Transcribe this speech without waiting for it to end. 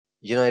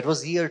It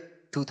was year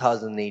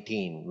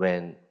 2018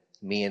 when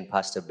me and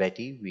Pastor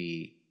Betty,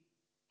 we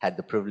had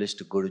the privilege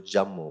to go to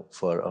Jammu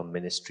for a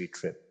ministry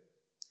trip.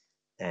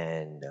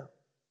 And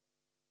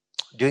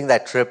during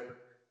that trip,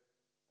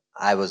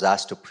 I was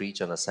asked to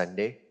preach on a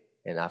Sunday.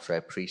 And after I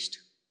preached,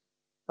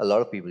 a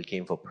lot of people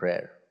came for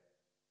prayer.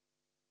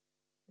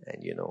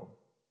 And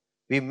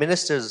we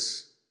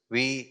ministers,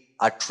 we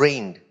are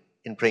trained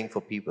in praying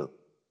for people.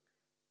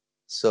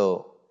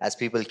 So as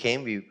people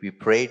came, we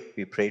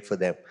prayed for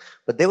them.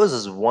 But there was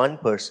this one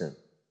person.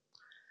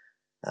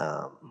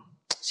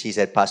 She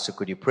said, "Pastor,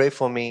 could you pray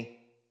for me?"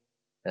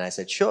 And I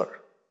said, "Sure."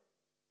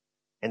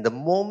 And the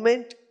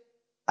moment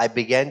I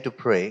began to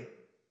pray,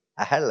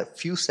 I had a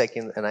few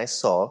seconds and I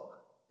saw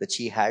that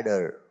she had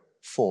her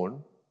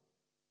phone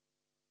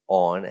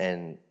on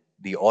and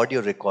the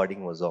audio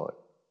recording was on.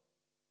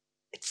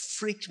 It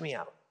freaked me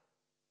out.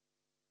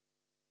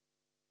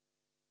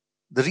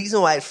 The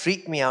reason why it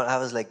freaked me out, I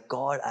was like,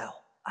 God, I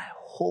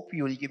hope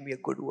you will give me a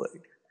good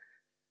word.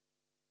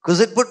 Because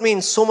it put me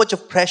in so much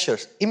of pressure.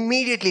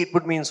 Immediately it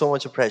put me in so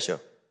much of pressure.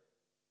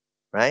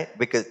 Right?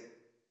 Because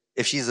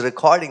if she's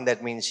recording,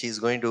 that means she's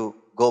going to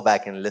go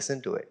back and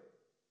listen to it.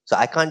 So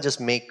I can't just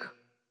make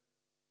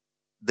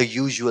the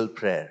usual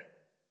prayer.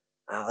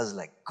 I was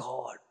like,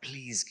 God,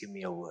 please give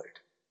me a word.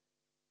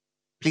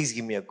 Please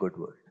give me a good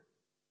word.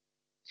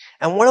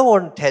 And what I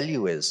want to tell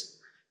you is,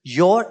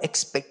 your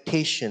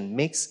expectation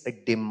makes a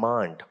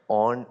demand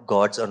on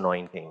God's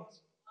anointing.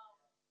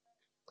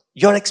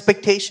 Your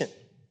expectation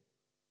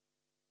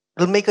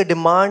will make a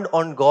demand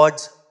on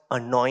God's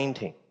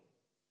anointing.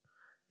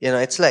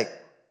 It's like,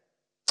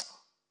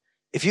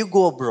 if you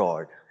go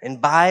abroad and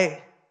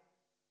by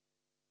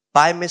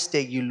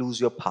mistake you lose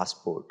your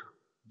passport,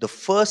 the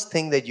first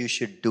thing that you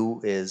should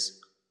do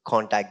is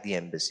contact the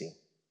embassy.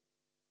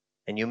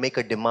 And you make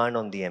a demand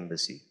on the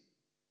embassy.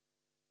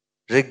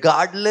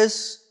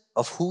 Regardless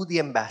of who the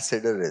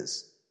ambassador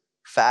is,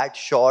 fat,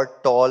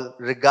 short, tall,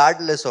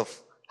 regardless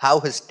of how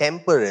his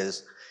temper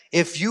is,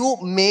 if you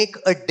make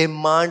a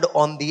demand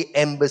on the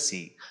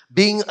embassy,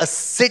 being a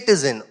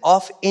citizen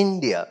of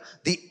India,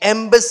 the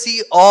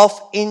embassy of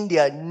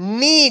India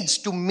needs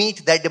to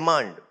meet that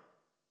demand.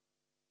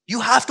 You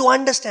have to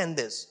understand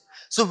this.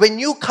 So when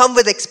you come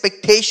with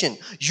expectation,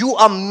 you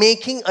are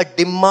making a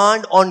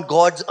demand on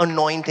God's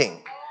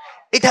anointing.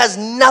 It has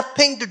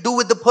nothing to do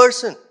with the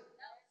person.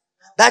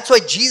 That's why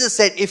Jesus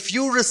said, if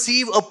you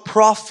receive a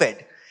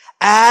prophet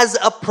as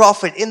a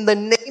prophet, in the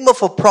name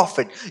of a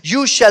prophet,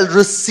 you shall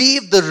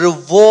receive the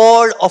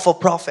reward of a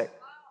prophet.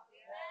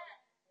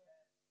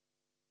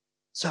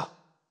 So,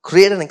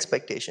 create an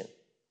expectation.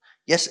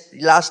 Yes,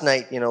 last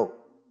night,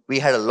 we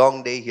had a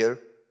long day here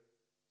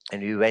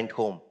and we went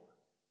home.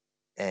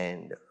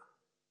 And,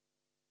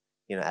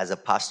 as a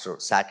pastor,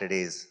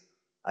 Saturdays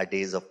are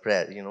days of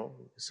prayer, you're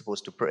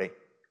supposed to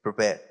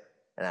prepare.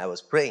 And I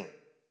was praying.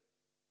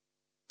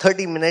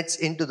 30 minutes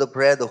into the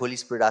prayer, the Holy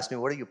Spirit asked me,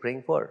 "What are you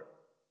praying for?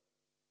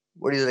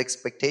 What is your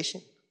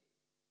expectation?"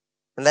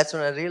 And that's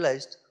when I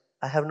realized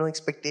I have no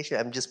expectation.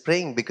 I'm just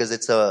praying because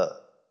it's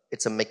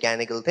a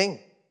mechanical thing.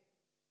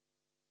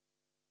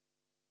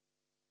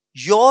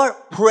 Your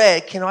prayer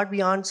cannot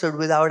be answered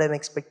without an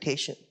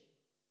expectation.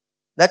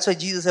 That's why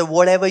Jesus said,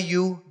 whatever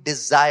you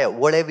desire,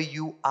 whatever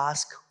you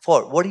ask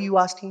for. What are you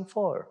asking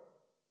for?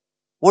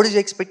 What is your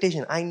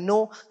expectation? I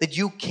know that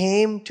you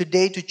came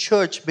today to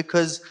church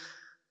because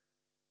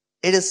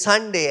it is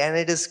Sunday and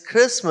it is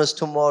Christmas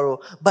tomorrow.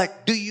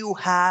 But do you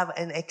have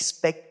an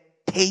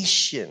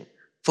expectation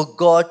for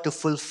God to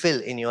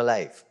fulfill in your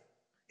life?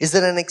 Is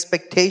there an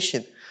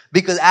expectation?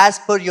 Because as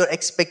per your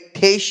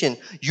expectation,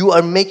 you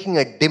are making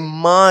a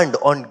demand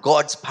on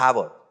God's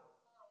power.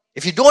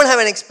 If you don't have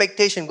an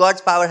expectation,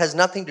 God's power has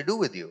nothing to do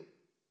with you.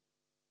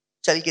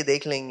 Chal ke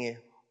dekh lenge,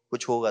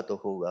 kuch hoga to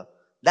hoga.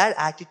 That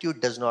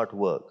attitude does not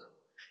work.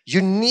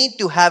 You need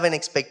to have an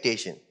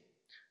expectation.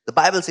 The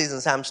Bible says in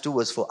Psalms 2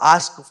 verse 4,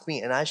 "Ask of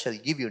me and I shall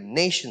give you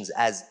nations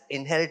as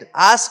inheritance."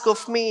 Ask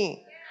of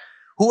me.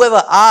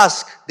 Whoever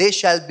asks, they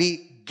shall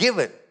be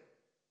given.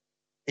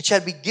 It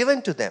shall be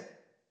given to them.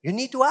 You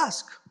need to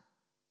ask.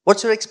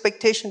 What's your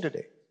expectation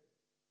today?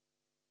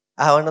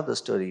 I have another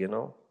story,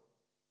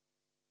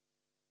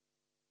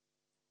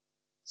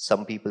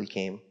 Some people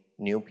came,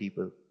 new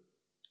people,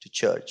 to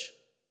church.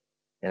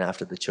 And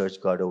after the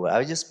church got over, I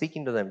was just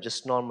speaking to them,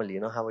 just normally,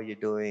 how are you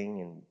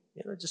doing?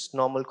 And, just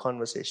normal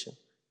conversation.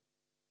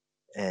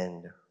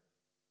 And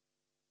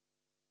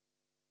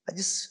I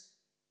just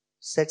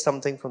said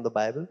something from the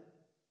Bible.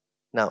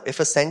 Now, if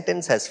a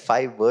sentence has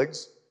 5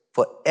 words,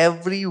 for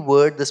every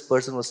word this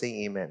person was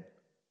saying amen.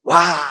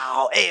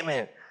 Wow,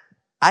 amen.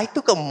 I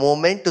took a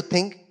moment to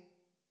think,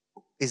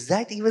 is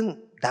that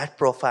even that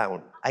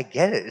profound? I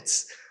get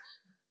it.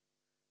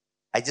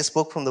 I just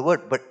spoke from the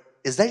word, but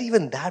is that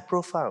even that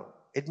profound?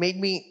 It made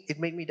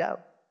me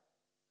doubt.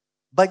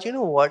 But you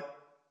know what?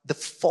 The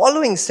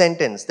following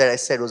sentence that I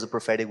said was a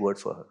prophetic word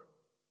for her.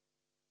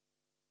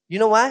 You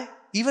know why?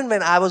 Even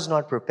when I was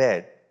not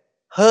prepared,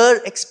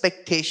 her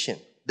expectation,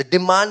 the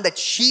demand that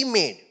she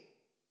made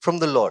from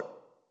the Lord,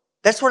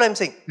 That's what I'm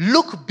saying.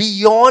 Look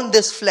beyond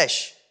this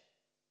flesh.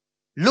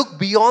 Look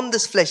beyond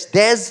this flesh.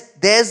 There's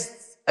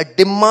a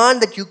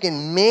demand that you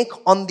can make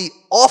on the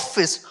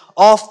office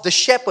of the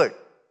shepherd,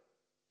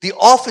 the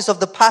office of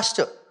the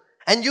pastor,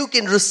 and you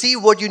can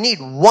receive what you need.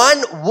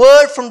 One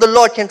word from the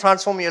Lord can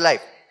transform your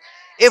life.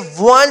 If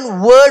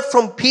one word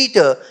from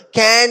Peter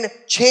can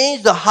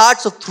change the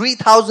hearts of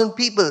 3,000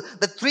 people,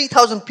 the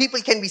 3,000 people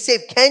can be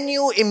saved. Can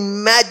you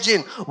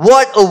imagine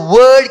what a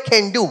word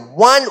can do?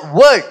 One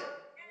word.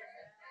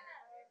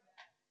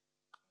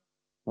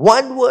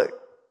 One word.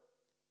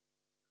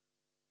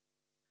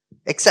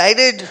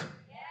 Excited?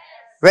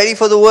 Ready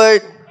for the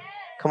word?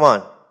 Come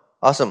on.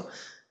 Awesome.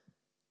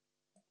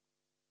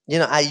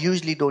 I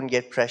usually don't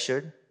get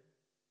pressured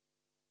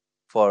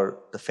for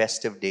the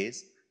festive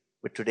days,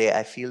 but today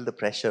I feel the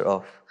pressure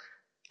of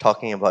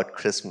talking about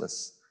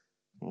Christmas.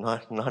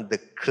 Not the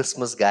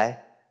Christmas guy,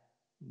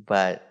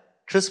 but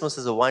Christmas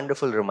is a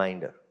wonderful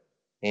reminder.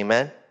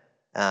 Amen?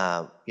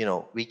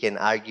 We can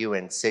argue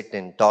and sit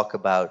and talk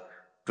about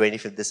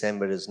 25th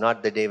December is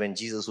not the day when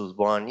Jesus was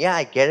born. Yeah,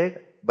 I get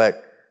it,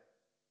 but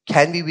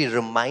can we be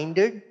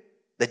reminded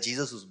that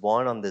Jesus was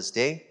born on this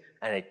day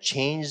and it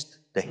changed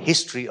the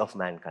history of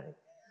mankind?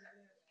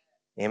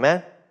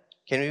 Amen?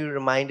 Can we be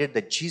reminded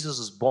that Jesus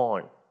was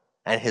born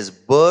and his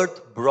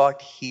birth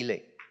brought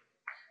healing?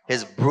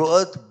 His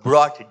birth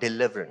brought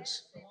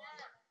deliverance.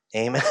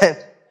 Amen?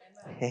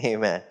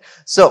 Amen.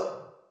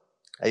 So,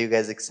 are you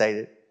guys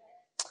excited?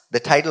 The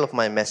title of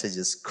my message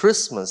is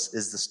Christmas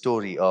is the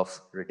Story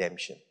of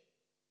Redemption.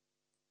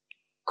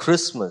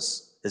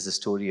 Christmas is the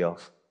story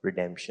of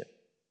redemption.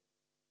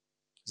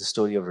 The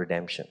story of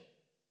redemption.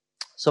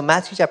 So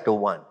Matthew chapter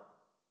 1.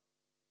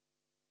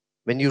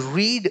 When you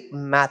read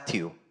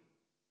Matthew,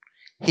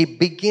 he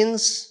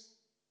begins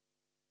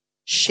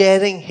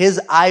sharing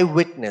his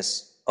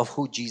eyewitness of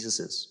who Jesus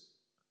is.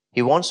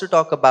 He wants to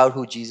talk about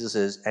who Jesus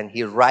is, and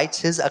he writes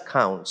his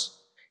accounts,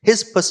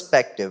 his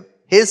perspective,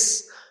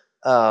 his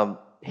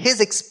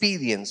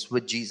experience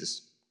with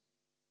Jesus.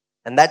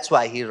 And that's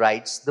why he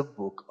writes the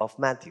book of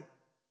Matthew.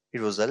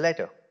 It was a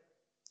letter,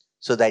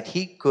 so that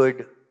he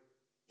could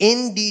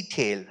in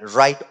detail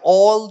write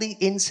all the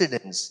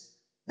incidents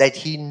that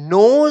he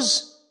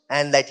knows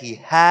and that he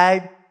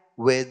had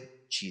with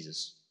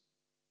Jesus.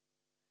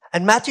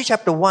 And Matthew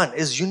chapter 1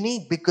 is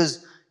unique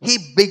because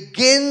he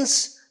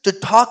begins to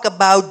talk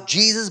about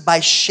Jesus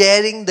by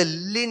sharing the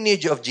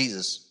lineage of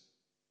Jesus.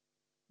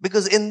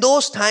 Because in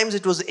those times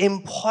it was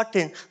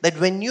important that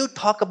when you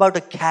talk about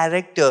a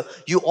character,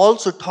 you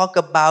also talk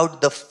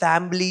about the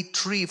family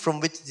tree from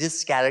which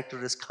this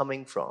character is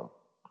coming from.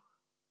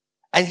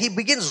 And he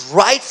begins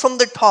right from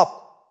the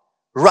top,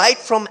 right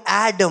from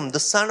Adam, the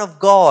son of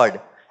God.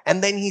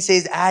 And then he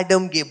says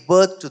Adam gave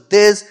birth to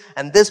this,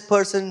 and this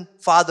person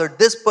fathered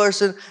this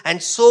person,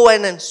 and so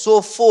on and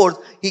so forth.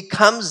 He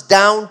comes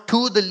down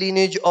to the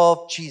lineage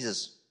of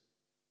Jesus.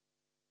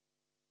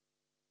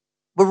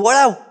 But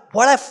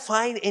what I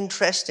find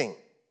interesting,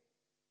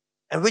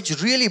 and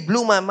which really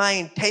blew my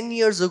mind 10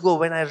 years ago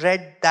when I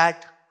read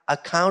that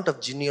account of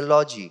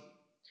genealogy,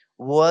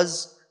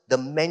 was the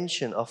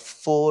mention of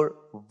 4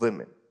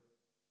 women.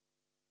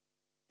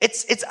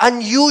 It's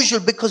unusual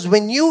because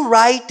when you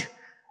write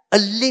a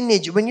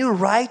lineage, when you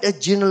write a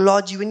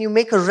genealogy, when you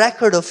make a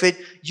record of it,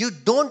 you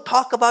don't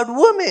talk about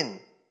women.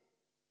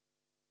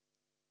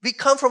 We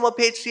come from a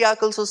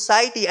patriarchal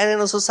society, and in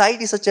a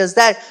society such as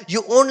that,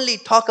 you only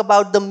talk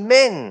about the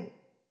men.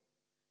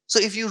 So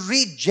if you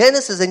read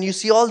Genesis and you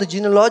see all the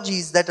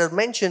genealogies that are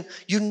mentioned,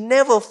 you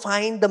never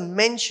find the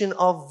mention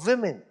of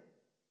women.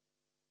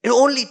 It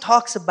only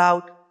talks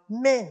about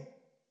men.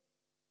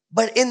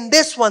 But in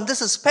this one,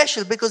 this is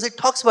special because it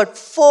talks about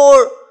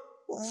 4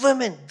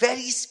 women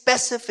very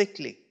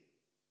specifically.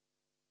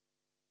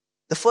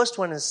 The first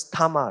one is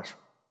Tamar.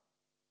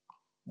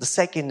 The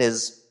second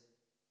is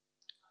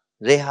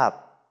Rahab.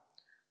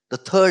 The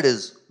third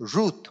is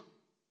Ruth.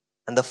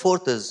 And the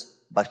fourth is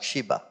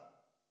Bathsheba.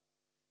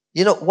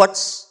 You know,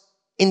 what's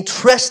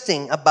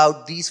interesting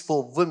about these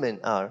 4 women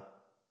are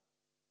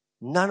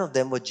none of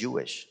them were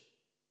Jewish.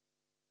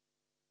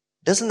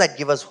 Doesn't that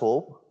give us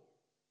hope?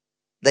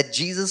 That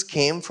Jesus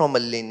came from a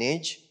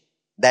lineage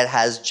that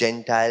has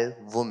Gentile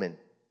women.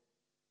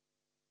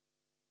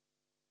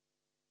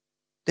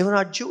 They were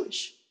not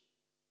Jewish.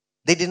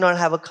 They did not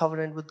have a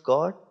covenant with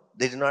God.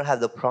 They did not have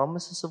the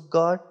promises of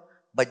God.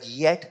 But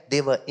yet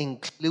they were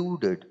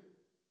included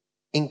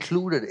in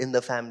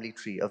the family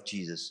tree of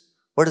Jesus.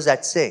 What does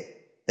that say?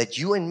 That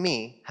you and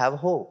me have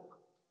hope.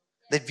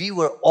 That we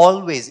were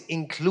always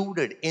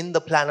included in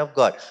the plan of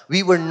God.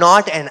 We were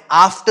not an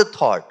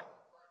afterthought.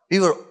 We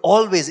were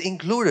always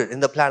included in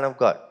the plan of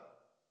God.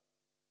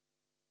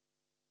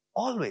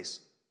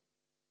 Always.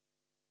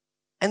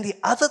 And the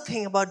other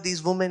thing about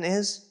these women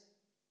is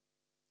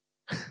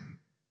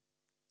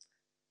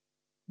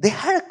they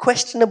had a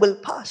questionable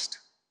past.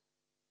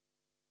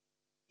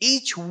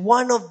 Each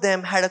one of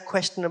them had a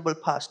questionable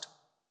past.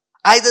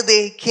 Either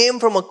they came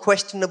from a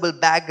questionable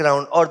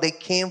background or they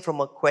came from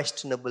a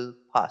questionable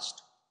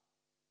past.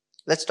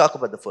 Let's talk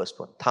about the first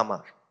one,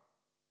 Tamar.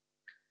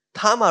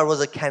 Tamar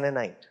was a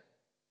Canaanite.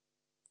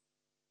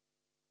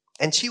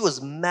 And she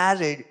was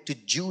married to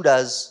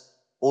Judah's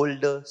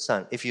older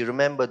son. If you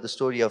remember the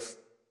story of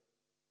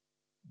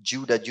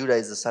Judah, Judah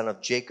is the son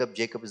of Jacob.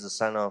 Jacob is the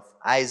son of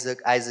Isaac.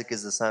 Isaac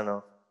is the son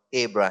of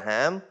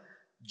Abraham.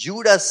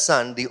 Judah's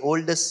son, the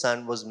oldest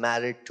son, was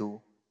married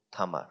to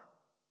Tamar.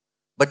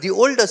 But the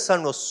older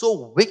son was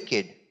so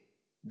wicked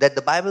that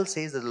the Bible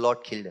says that the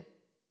Lord killed him.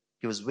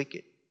 He was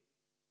wicked.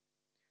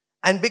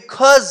 And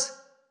because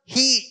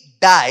he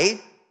died,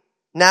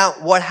 now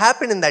what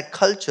happened in that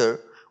culture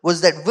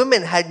was that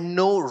women had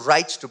no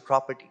rights to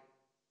property.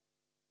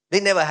 They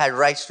never had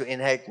rights to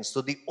inheritance.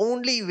 So the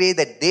only way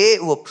that they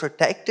were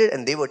protected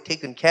and they were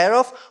taken care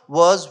of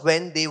was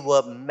when they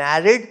were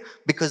married,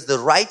 because the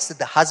rights that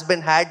the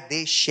husband had,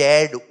 they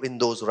shared in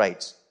those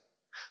rights.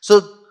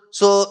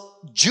 So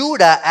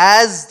Judah,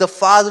 as the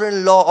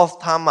father-in-law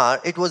of Tamar,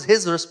 it was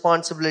his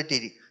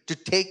responsibility to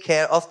take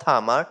care of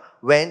Tamar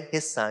when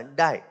his son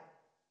died.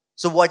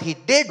 So what he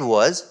did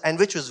was, and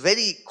which was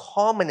very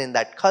common in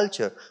that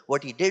culture,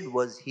 what he did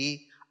was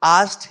he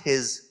asked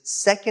his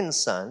second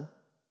son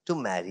to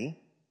marry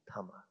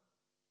Tamar.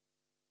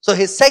 So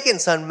his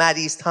second son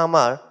marries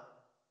Tamar,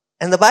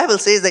 and the Bible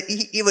says that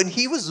even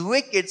he was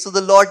wicked, so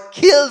the Lord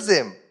kills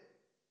him.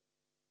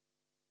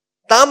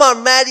 Tamar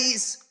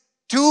marries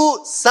two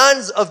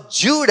sons of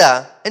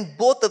Judah, and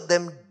both of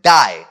them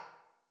die.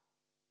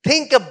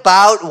 Think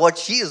about what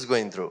she is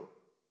going through.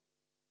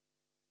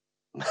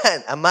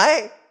 Man, am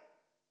I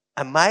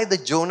the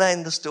Jonah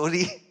in the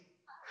story?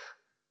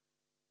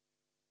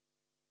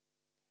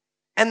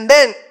 And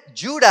then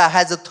Judah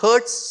has a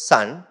third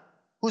son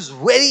who's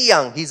very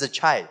young. He's a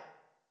child.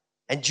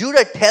 And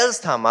Judah tells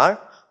Tamar,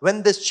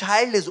 when this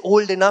child is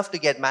old enough to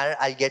get married,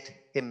 I'll get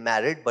him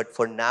married, but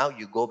for now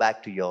you go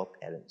back to your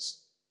parents.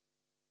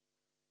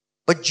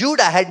 But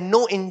Judah had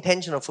no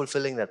intention of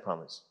fulfilling that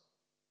promise.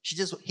 He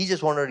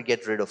just wanted to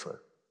get rid of her.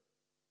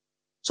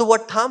 So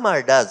what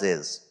Tamar does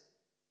is,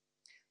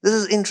 this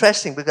is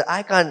interesting because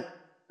I can't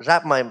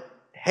wrap my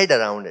head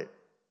around it.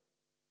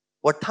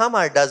 What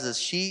Tamar does is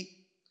she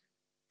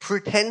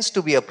pretends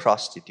to be a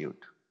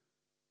prostitute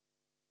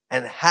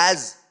and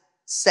has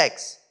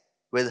sex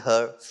with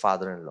her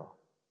father-in-law,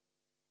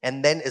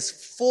 and then is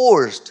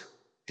forced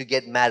to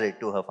get married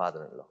to her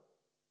father-in-law.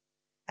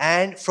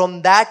 And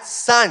from that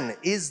son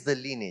is the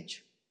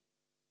lineage.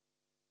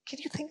 Can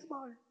you think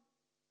about it?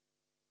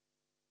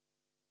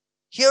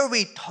 Here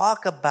we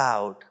talk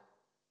about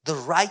the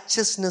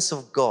righteousness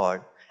of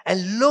God,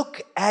 and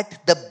look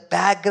at the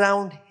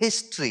background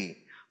history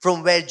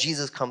from where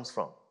Jesus comes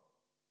from.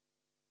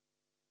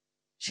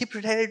 She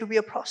pretended to be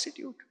a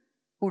prostitute.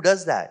 Who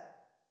does that?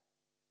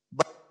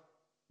 But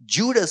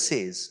Judah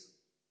says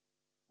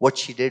what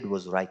she did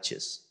was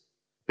righteous.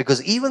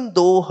 Because even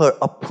though her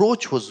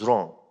approach was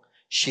wrong,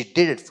 she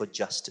did it for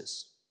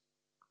justice.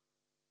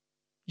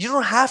 You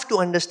don't have to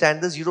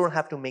understand this. You don't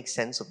have to make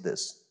sense of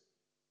this.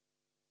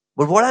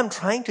 But what I'm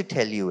trying to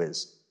tell you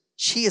is,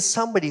 she is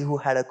somebody who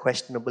had a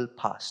questionable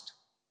past.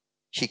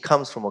 She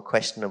comes from a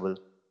questionable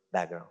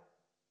background.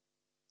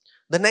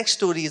 The next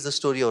story is the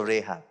story of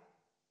Rahab.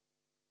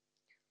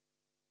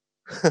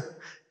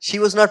 She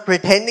was not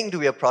pretending to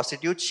be a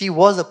prostitute. She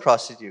was a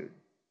prostitute.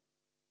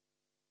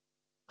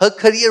 Her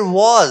career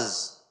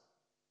was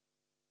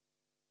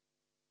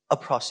a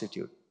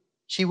prostitute.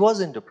 She was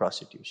into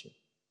prostitution.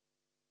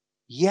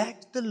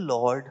 Yet the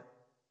Lord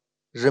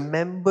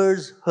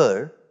remembers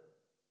her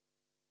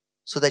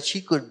so that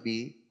she could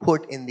be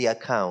put in the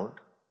account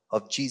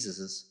of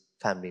Jesus'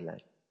 family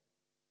line.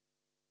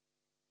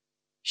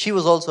 She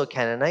was also a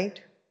Canaanite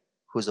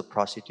who was a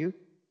prostitute,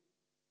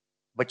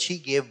 but she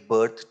gave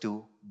birth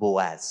to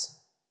Boaz.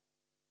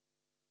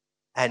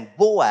 And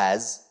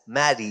Boaz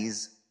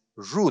marries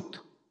Ruth.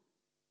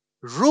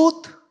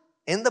 Ruth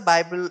in the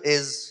Bible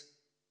is,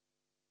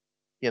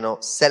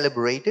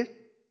 celebrated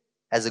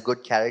as a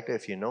good character,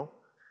 if you know.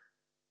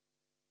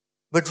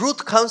 But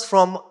Ruth comes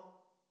from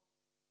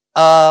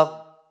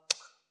a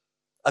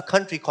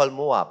country called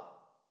Moab.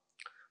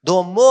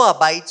 The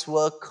Moabites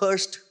were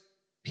cursed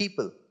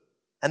people.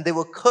 And they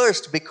were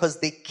cursed because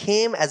they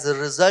came as a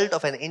result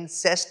of an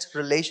incest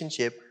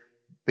relationship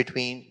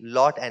between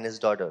Lot and his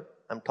daughter.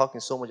 I'm talking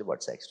so much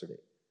about sex today.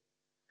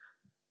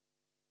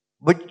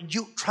 But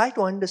you try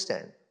to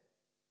understand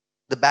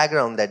the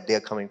background that they're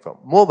coming from.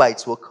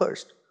 Moabites were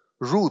cursed.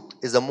 Ruth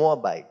is a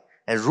Moabite.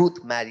 And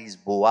Ruth marries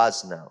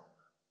Boaz now.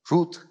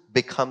 Ruth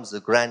becomes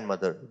the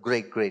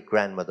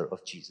great-great-grandmother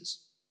of Jesus.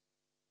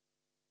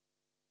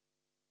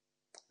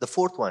 The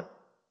fourth one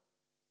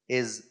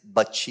is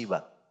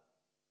Bathsheba.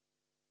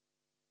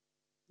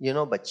 You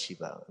know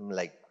Bathsheba.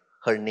 Like,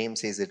 her name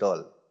says it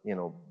all.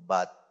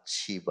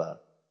 Bathsheba.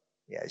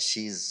 Yeah,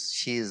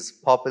 she's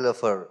popular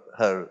for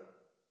her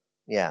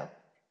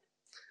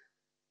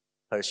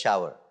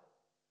shower.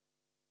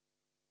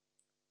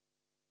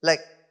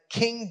 Like,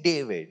 King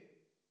David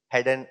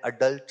had an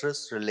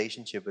adulterous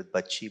relationship with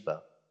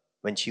Bathsheba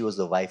when she was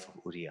the wife of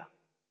Uriah.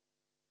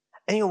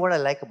 And what I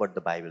like about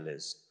the Bible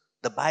is,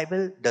 the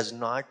Bible does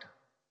not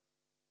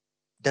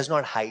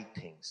hide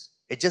things.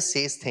 It just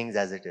says things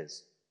as it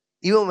is.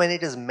 Even when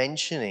it is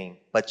mentioning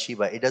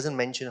Bathsheba, it doesn't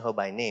mention her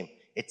by name.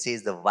 It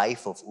says the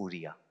wife of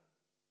Uriah.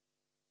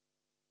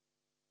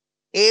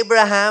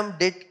 Abraham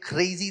did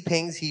crazy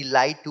things. He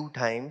lied 2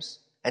 times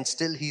and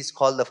still he's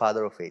called the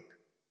father of faith.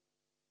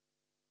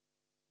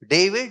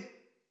 David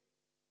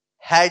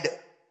had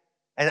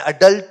an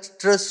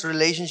adulterous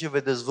relationship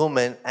with this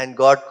woman and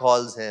God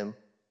calls him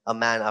a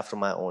man after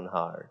my own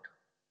heart.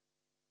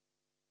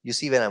 You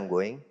see where I'm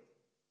going?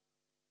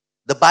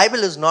 The Bible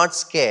is not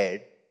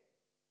scared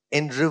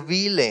in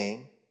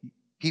revealing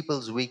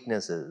people's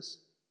weaknesses.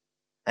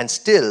 And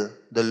still,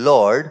 the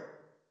Lord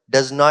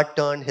does not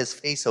turn his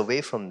face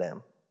away from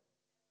them.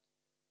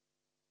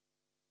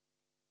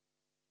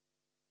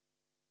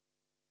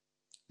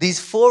 These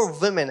 4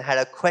 women had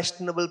a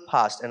questionable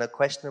past and a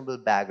questionable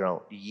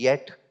background,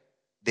 yet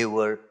they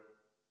were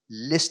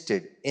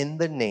listed in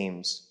the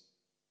names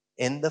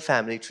in the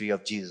family tree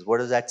of Jesus. What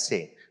does that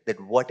say? That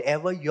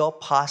whatever your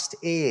past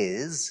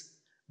is,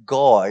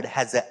 God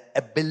has the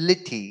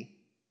ability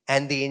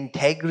and the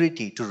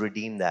integrity to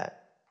redeem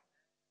that.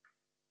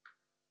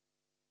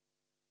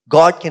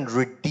 God can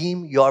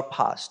redeem your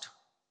past.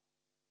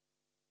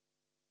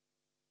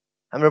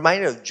 I'm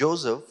reminded of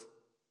Joseph,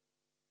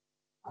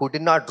 who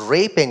did not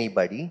rape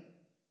anybody,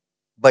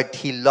 but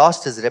he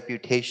lost his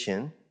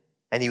reputation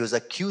and he was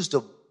accused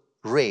of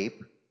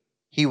rape.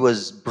 He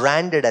was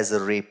branded as a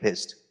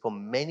rapist for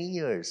many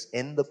years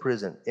in the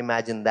prison.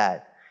 Imagine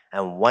that.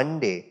 And one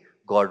day,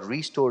 God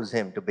restores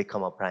him to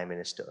become a prime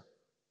minister.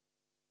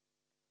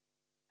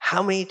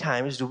 How many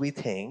times do we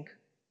think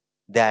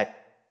that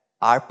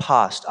our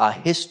past, our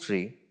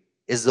history,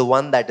 is the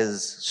one that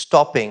is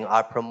stopping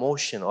our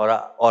promotion or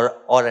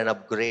an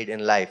upgrade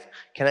in life?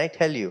 Can I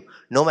tell you,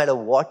 no matter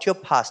what your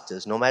past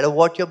is, no matter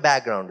what your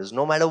background is,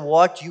 no matter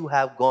what you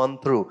have gone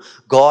through,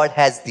 God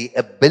has the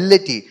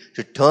ability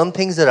to turn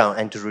things around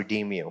and to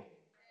redeem you.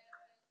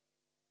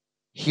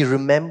 He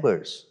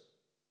remembers.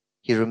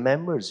 He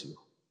remembers you.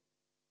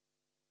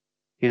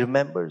 He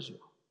remembers you.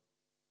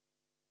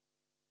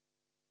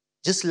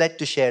 Just led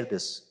to share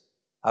this,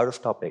 out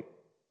of topic,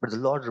 but the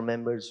Lord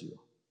remembers you.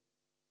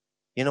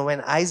 You know,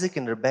 when Isaac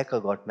and Rebekah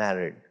got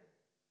married,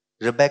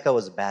 Rebekah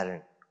was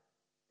barren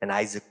and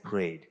Isaac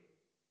prayed.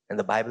 And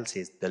the Bible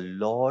says, the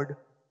Lord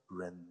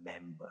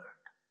remembered.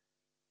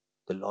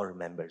 The Lord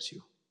remembers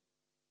you.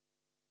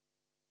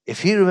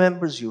 If He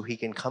remembers you, He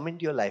can come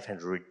into your life and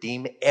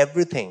redeem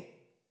everything.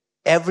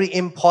 Every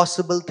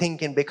impossible thing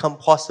can become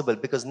possible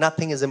because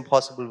nothing is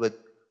impossible with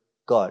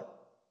God.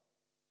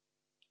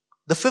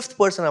 The 5th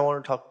person I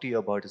want to talk to you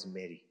about is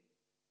Mary,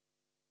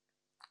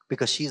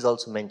 because she is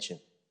also mentioned.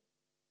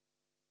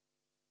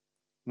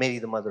 Mary,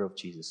 the mother of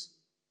Jesus.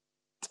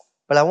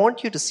 But I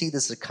want you to see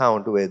this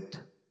account with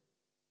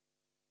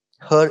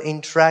her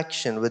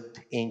interaction with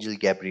Angel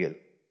Gabriel.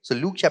 So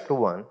Luke chapter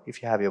 1,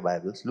 if you have your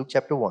Bibles, Luke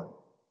chapter 1,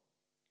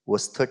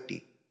 verse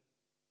 30.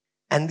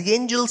 And the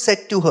angel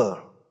said to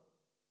her,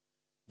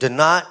 do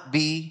not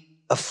be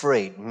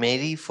afraid,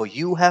 Mary, for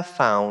you have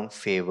found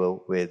favor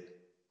with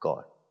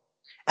God.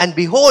 And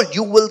behold,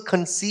 you will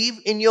conceive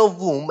in your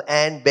womb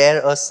and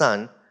bear a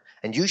son,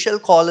 and you shall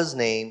call his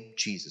name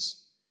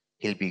Jesus.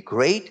 He'll be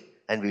great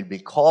and will be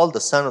called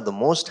the Son of the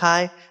Most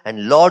High,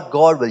 and Lord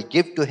God will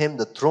give to him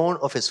the throne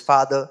of his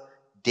father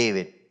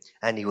David,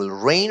 and he will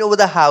reign over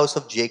the house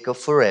of Jacob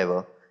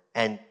forever,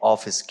 and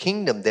of his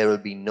kingdom there will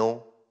be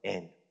no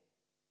end.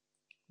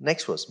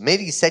 Next verse.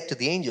 Mary said to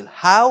the angel,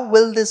 how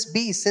will this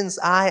be since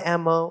I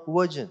am a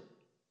virgin?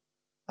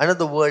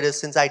 Another word is,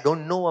 since I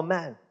don't know a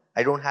man,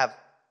 I don't have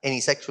any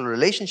sexual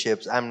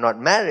relationships, I'm not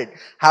married.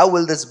 How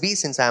will this be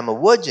since I am a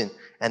virgin?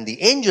 And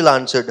the angel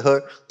answered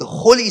her, the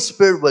Holy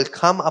Spirit will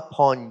come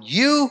upon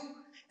you,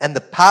 and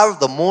the power of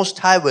the Most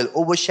High will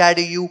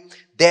overshadow you.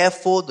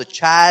 Therefore, the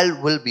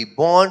child will be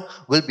born,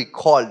 will be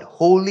called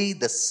Holy,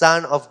 the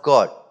Son of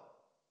God.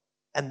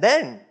 And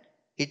then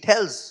he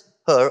tells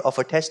her of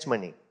a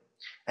testimony.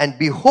 And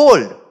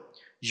behold,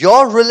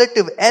 your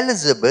relative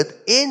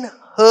Elizabeth, in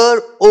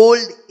her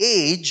old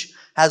age,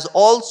 has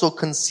also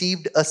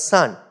conceived a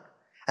son.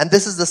 And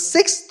this is the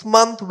 6th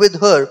month with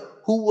her,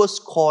 who was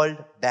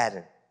called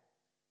barren.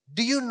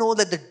 Do you know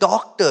that the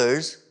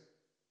doctors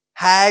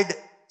had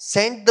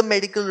sent the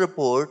medical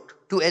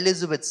report to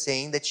Elizabeth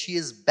saying that she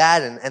is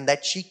barren and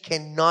that she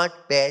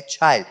cannot bear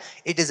child?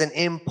 It is an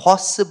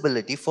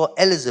impossibility for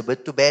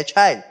Elizabeth to bear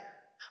child.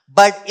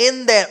 But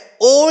in their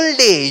old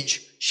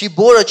age, she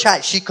bore a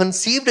child. She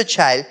conceived a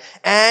child.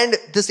 And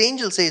this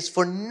angel says,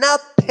 for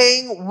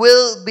nothing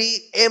will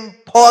be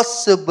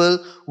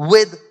impossible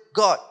with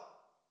God.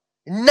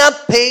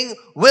 Nothing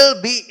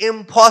will be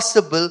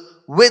impossible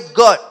with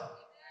God.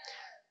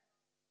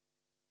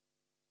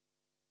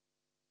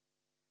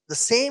 The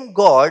same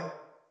God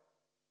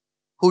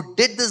who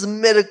did this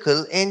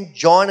miracle in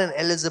John and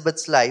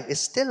Elizabeth's life is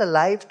still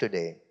alive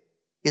today.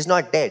 He's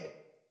not dead.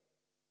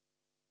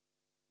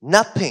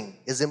 Nothing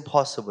is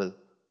impossible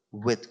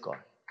with God.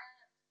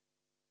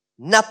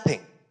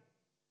 Nothing.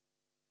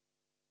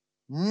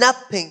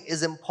 Nothing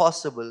is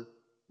impossible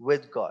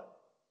with God.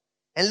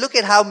 And look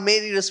at how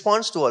Mary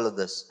responds to all of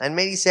this. And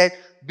Mary said,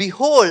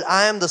 behold,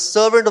 I am the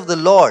servant of the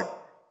Lord.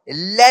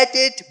 Let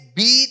it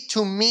be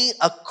to me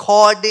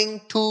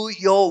according to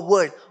your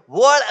word.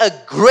 What a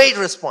great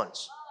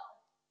response.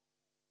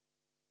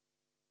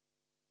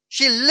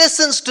 She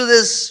listens to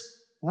this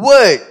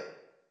word.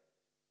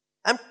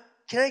 And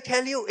can I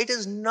tell you, it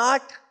is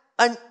not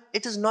a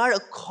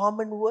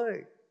common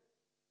word.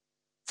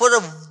 For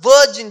a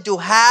virgin to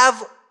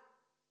have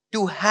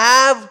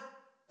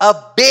a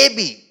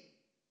baby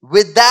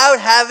without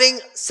having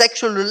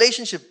sexual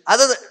relationship,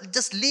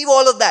 just leave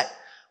all of that,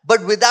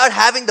 but without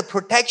having the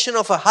protection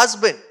of a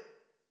husband,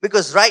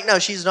 because right now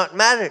she's not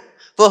married,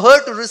 for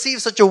her to receive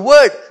such a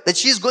word that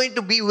she's going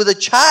to be with a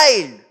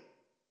child,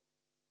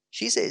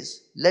 she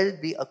says, let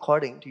it be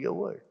according to your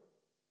word.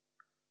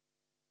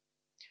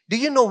 Do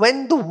you know,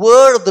 when the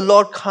word of the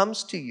Lord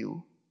comes to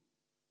you,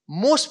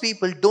 most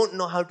people don't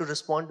know how to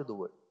respond to the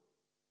word.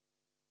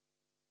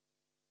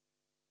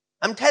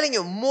 I'm telling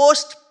you,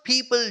 most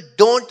people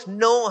don't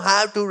know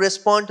how to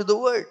respond to the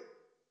word.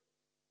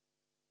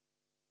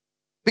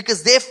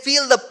 Because they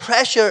feel the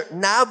pressure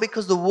now,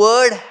 because the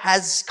word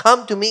has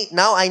come to me.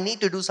 Now I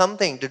need to do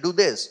something to do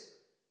this.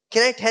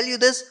 Can I tell you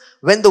this?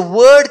 When the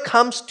word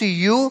comes to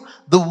you,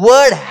 the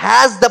word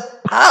has the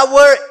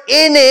power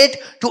in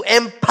it to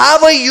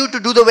empower you to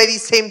do the very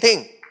same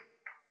thing.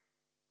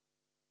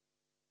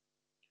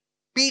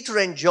 Peter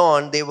and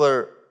John, they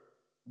were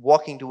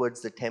walking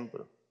towards the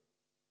temple.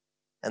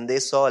 And they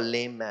saw a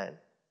lame man.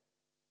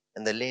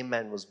 And the lame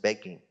man was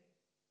begging.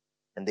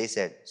 And they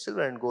said,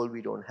 silver and gold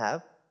we don't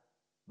have,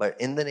 but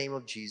in the name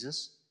of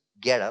Jesus,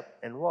 get up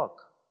and walk.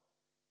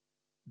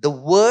 The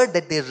word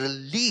that they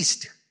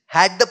released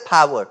had the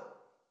power.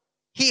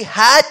 He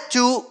had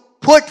to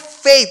put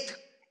faith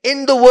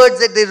in the words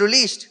that they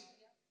released.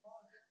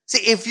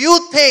 See, if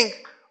you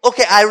think,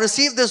 okay, I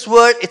received this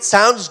word, it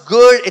sounds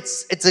good,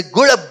 it's a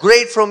good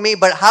upgrade from me,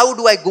 but how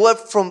do I go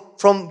up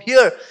from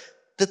here?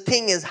 The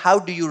thing is, how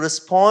do you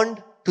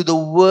respond to the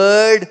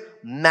word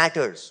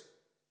matters.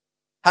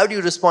 How do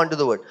you respond to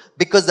the word?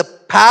 Because the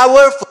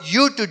power for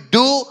you to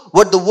do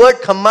what the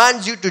word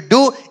commands you to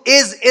do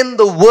is in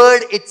the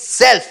word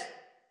itself.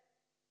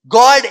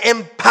 God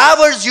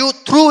empowers you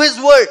through his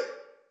word.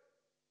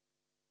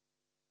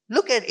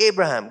 Look at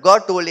Abraham.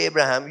 God told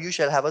Abraham, you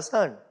shall have a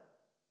son.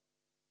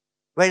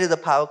 Where did the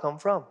power come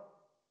from?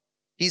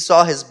 He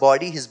saw his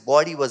body. His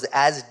body was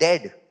as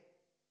dead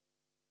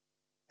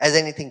as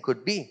anything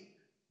could be.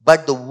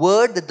 But the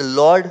word that the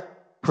Lord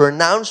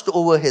pronounced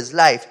over his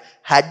life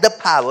had the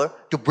power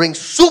to bring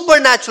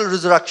supernatural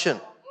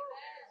resurrection.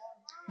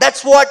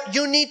 That's what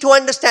you need to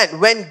understand.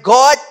 When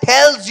God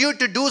tells you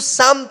to do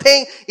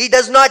something, he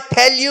does not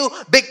tell you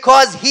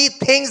because he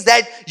thinks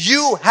that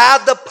you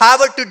have the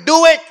power to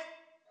do it.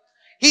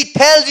 He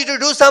tells you to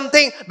do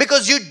something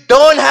because you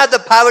don't have the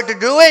power to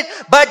do it,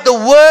 but the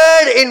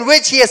word in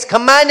which he has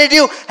commanded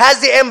you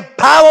has the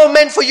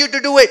empowerment for you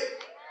to do it.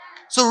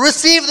 So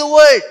receive the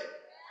word.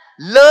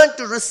 Learn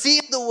to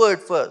receive the word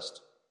first.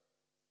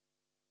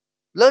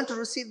 Learn to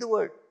receive the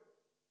word.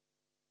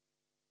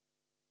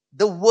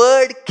 The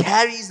word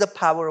carries the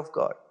power of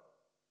God.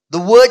 The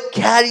word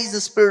carries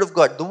the Spirit of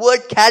God. The word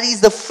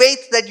carries the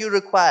faith that you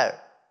require.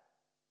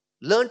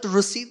 Learn to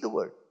receive the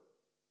word.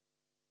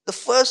 The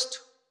first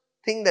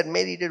thing that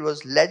Mary did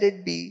was, let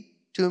it be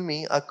to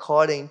me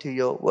according to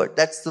your word.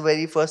 That's the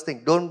very first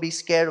thing. Don't be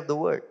scared of the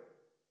word.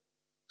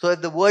 So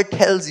if the word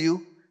tells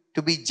you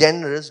to be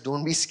generous,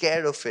 don't be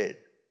scared of it.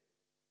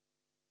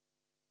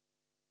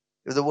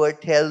 If the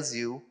word tells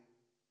you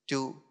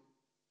to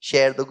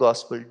share the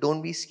gospel,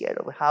 don't be scared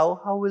of it. How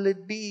will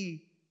it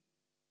be?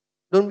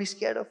 Don't be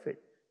scared of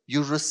it.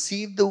 You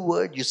receive the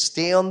word, you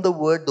stay on the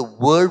word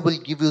will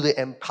give you the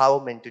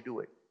empowerment to do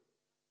it.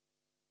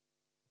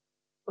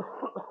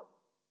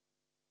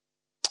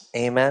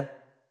 Amen.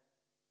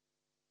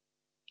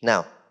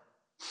 Now,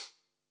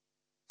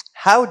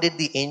 how did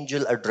the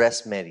angel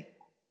address Mary?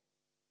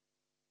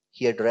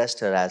 He addressed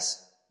her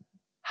as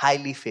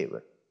highly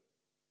favored.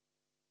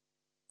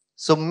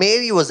 So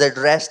Mary was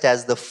addressed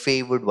as the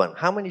favored one.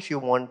 How many of you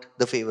want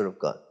the favor of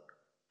God?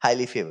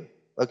 Highly favored.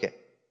 Okay.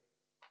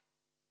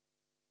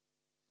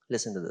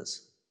 Listen to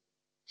this.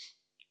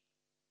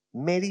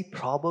 Mary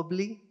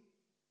probably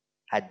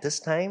at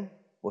this time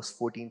was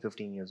 14,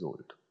 15 years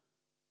old.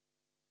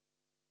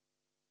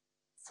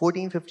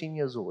 14, 15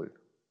 years old.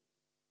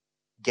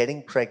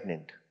 Getting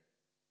pregnant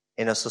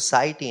in a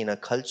society, in a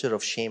culture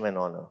of shame and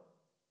honor.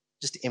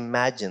 Just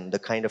imagine the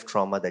kind of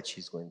trauma that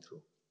she's going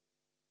through.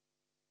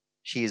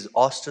 She is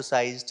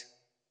ostracized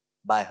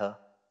by her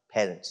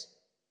parents.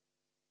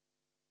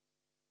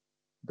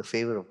 The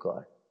favor of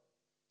God.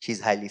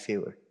 She's highly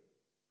favored.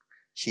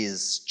 She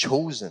is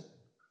chosen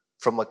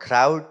from a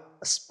crowd.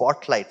 A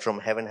spotlight from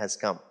heaven has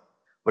come.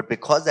 But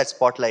because that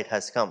spotlight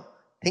has come,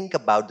 think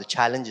about the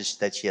challenges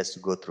that she has to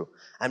go through.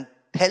 I'm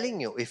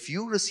telling you, if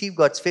you receive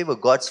God's favor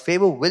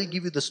will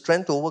give you the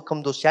strength to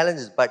overcome those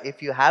challenges. But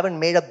if you haven't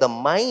made up the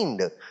mind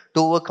to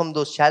overcome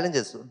those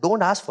challenges,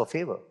 don't ask for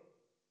favor.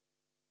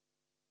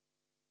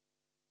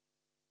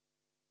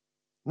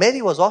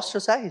 Mary was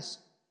ostracized.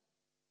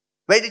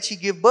 Where did she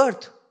give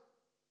birth?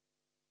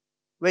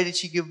 Where did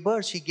she give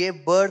birth? She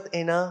gave birth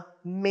in a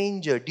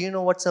manger. Do you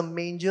know what's a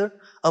manger?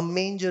 A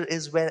manger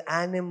is where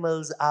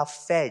animals are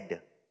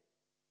fed.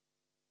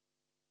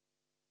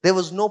 There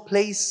was no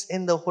place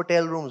in the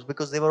hotel rooms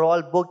because they were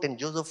all booked, and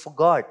Joseph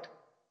forgot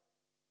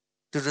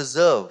to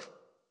reserve,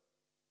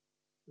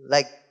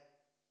 like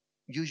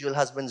usual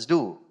husbands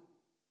do.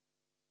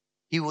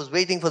 He was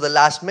waiting for the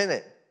last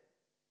minute.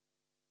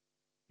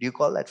 Do you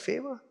call that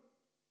favor?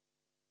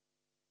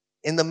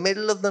 In the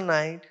middle of the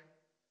night,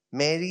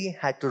 Mary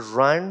had to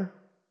run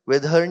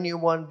with her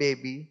newborn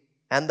baby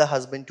and the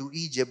husband to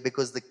Egypt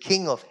because the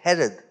king of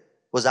Herod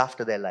was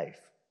after their life.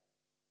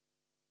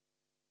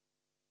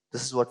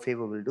 This is what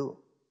favor will do.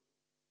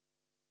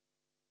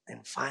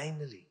 And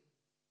finally,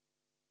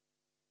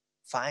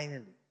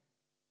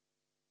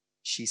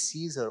 she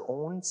sees her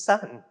own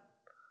son.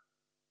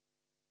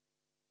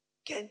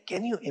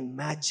 Can you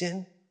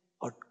imagine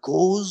what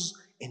goes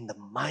in the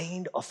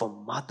mind of a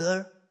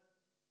mother,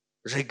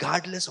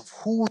 regardless of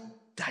who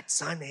that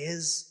son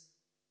is?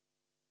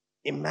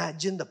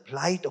 Imagine the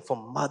plight of a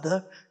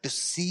mother to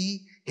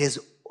see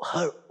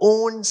her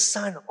own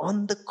son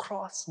on the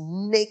cross,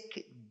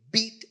 naked,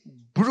 beat,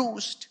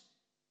 bruised,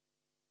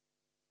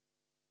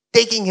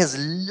 taking his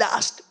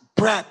last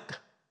breath.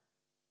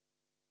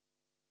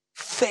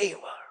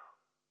 Favor.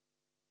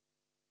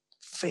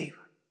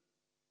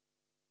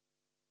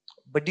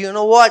 But do you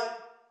know what?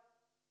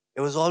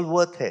 It was all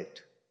worth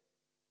it.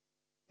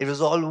 It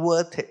was all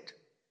worth it.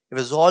 It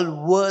was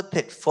all worth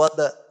it for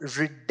the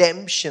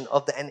redemption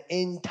of an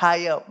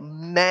entire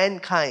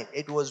mankind.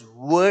 It was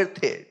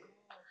worth it.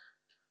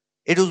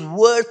 It was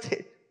worth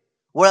it.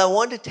 What I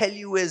want to tell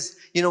you is,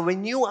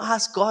 when you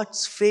ask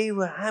God's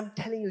favor, I'm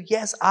telling you,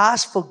 yes,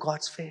 ask for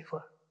God's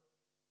favor.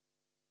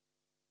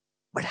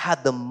 But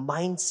have the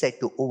mindset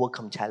to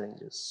overcome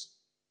challenges.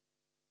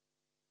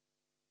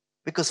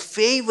 Because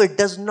favor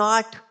does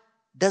not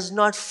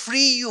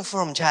free you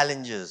from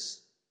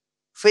challenges.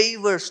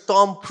 Favor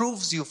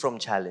storm-proofs you from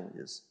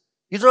challenges.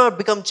 You do not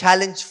become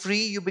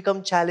challenge-free, you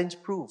become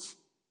challenge-proof.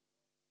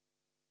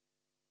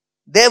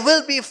 There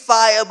will be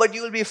fire, but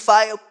you will be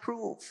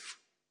fire-proof.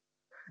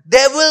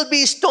 There will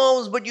be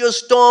storms, but you're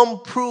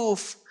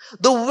storm-proof.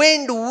 The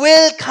wind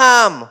will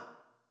come,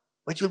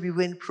 but you'll be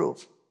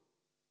wind-proof.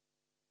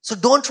 So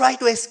don't try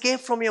to escape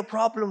from your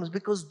problems,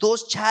 because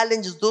those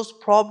challenges, those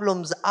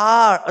problems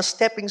are a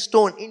stepping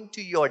stone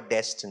into your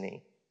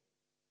destiny.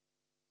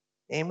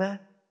 Amen?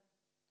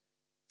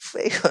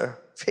 Favor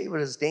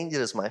is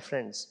dangerous, my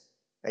friends.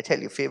 I tell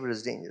you, favor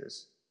is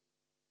dangerous.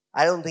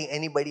 I don't think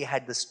anybody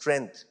had the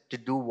strength to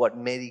do what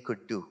Mary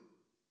could do.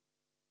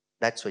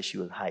 That's why she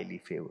was highly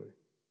favored.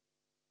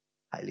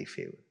 Highly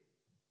favored.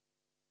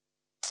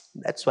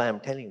 That's why I'm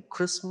telling you,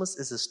 Christmas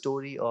is a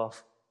story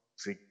of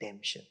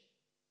redemption.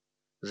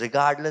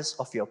 Regardless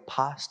of your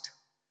past,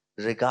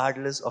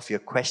 regardless of your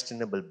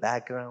questionable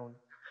background,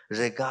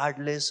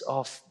 regardless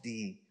of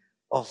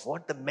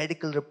what the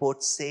medical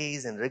report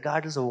says, and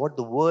regardless of what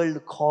the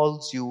world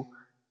calls you,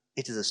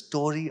 it is a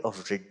story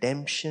of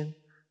redemption,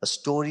 a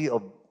story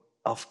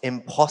of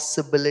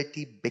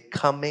impossibility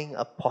becoming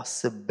a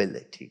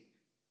possibility.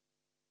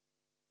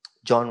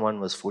 John 1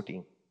 verse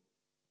 14.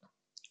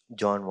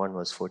 John 1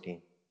 verse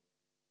 14.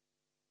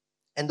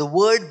 And the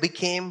Word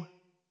became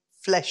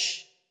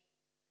flesh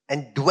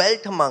and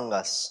dwelt among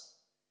us,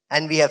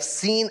 and we have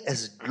seen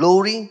His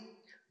glory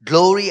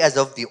as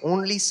of the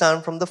only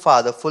Son from the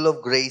Father, full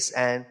of grace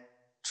and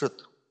truth.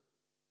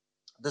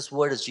 This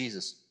Word is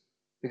Jesus.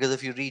 Because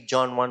if you read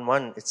John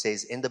 1:1, it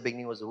says, in the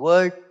beginning was the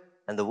Word,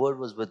 and the Word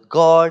was with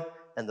God,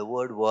 and the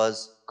Word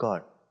was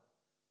God.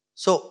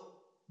 So,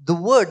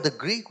 the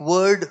Greek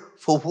word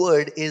for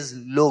word is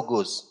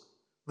logos,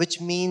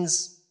 which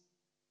means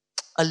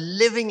a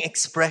living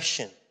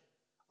expression,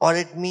 or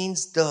it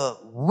means the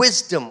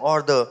wisdom,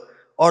 or the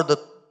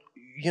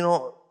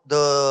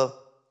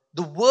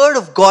word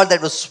of God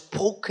that was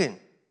spoken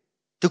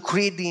to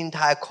create the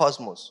entire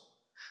cosmos.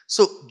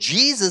 So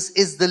Jesus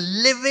is the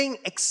living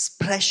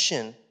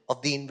expression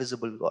of the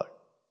invisible God.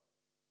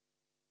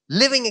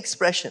 Living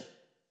expression.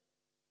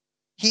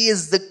 He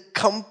is the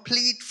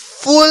complete,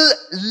 full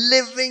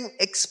living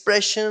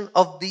expression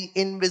of the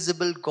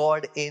invisible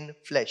God in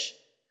flesh.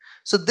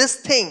 So this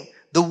thing,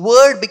 the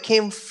Word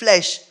became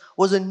flesh,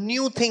 was a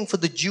new thing for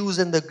the Jews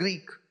and the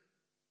Greek.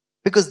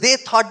 Because they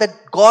thought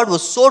that God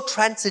was so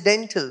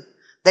transcendental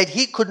that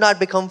He could not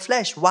become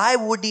flesh. Why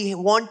would He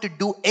want to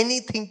do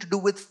anything to do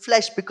with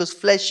flesh? Because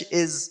flesh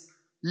is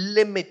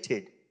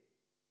limited.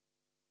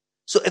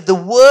 So if the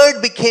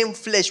Word became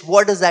flesh,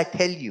 what does that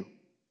tell you?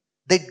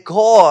 That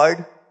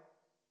God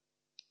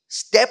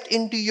stepped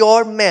into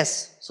your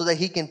mess so that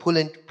He can pull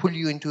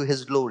you into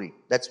His glory.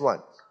 That's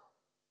one.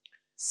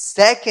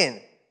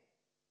 Second,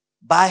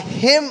 by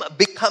Him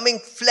becoming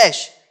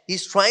flesh,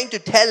 He's trying to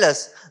tell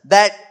us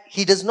that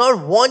He does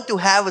not want to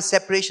have a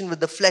separation with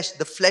the flesh.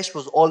 The flesh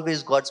was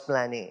always God's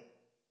plan A.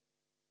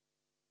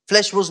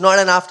 Flesh was not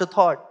an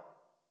afterthought.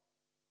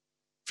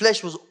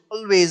 Flesh was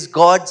always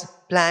God's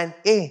plan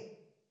A.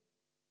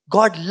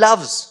 God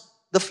loves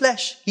the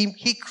flesh.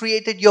 He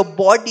created your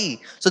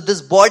body. So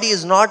this body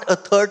is not a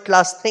third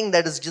class thing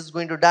that is just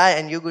going to die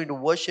and you're going to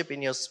worship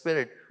in your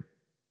spirit.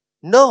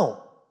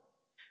 No.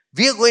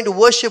 We are going to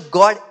worship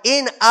God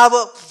in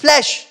our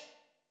flesh.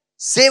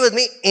 Say with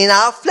me, in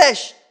our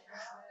flesh.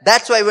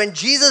 That's why when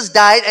Jesus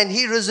died and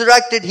he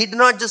resurrected, he did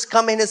not just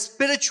come in a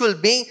spiritual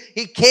being.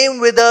 He came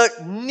with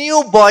a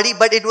new body,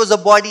 but it was a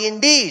body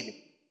indeed.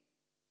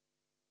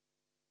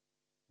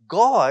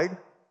 God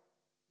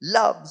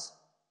loves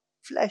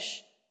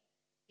flesh.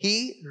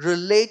 He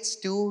relates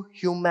to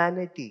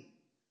humanity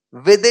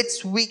with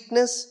its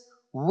weakness,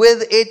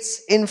 with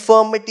its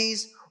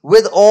infirmities,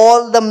 with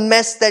all the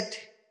mess that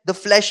the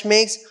flesh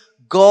makes.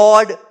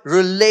 God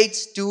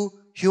relates to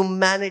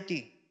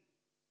humanity.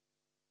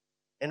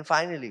 And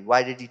finally,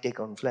 why did he take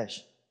on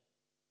flesh?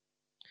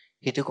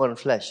 He took on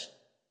flesh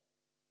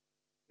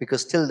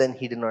because till then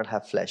he did not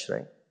have flesh,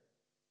 right?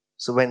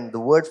 So when the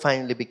word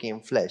finally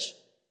became flesh,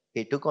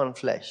 he took on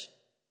flesh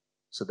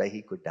so that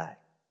he could die.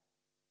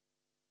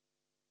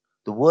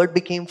 The word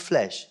became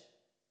flesh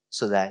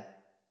so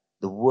that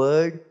the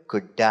word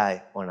could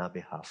die on our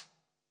behalf.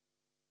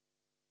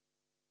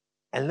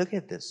 And look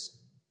at this.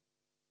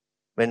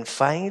 When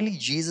finally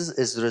Jesus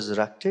is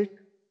resurrected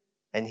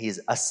and he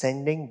is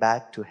ascending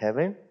back to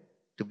heaven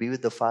to be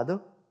with the Father,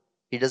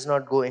 he does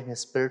not go in his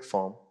spirit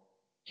form.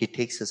 He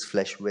takes his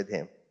flesh with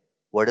him.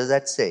 What does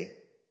that say?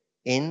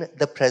 In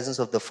the presence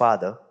of the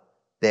Father,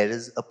 there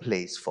is a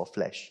place for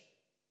flesh.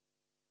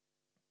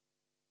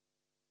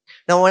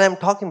 Now, when I'm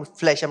talking about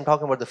flesh, I'm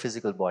talking about the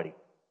physical body.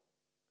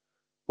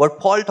 What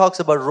Paul talks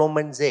about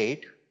Romans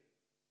 8,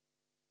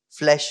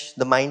 flesh,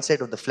 the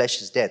mindset of the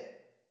flesh is death.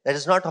 That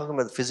is not talking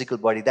about the physical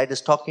body. That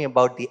is talking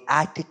about the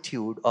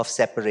attitude of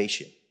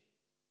separation.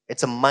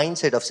 It's a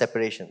mindset of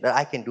separation, that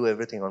I can do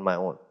everything on my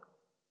own.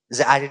 It's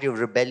an attitude of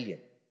rebellion.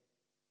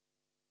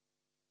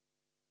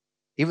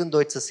 Even though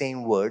it's the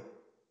same word,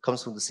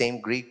 comes from the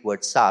same Greek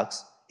word,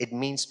 sarx, it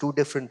means two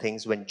different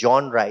things when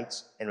John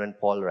writes and when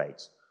Paul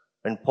writes.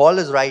 When Paul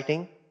is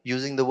writing,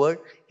 using the word,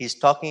 he's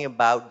talking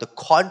about the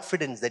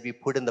confidence that we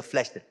put in the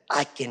flesh, that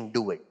I can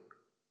do it.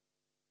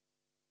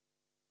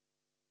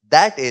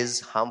 That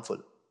is harmful.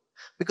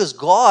 Because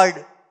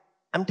God,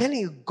 I'm telling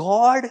you,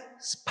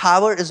 God's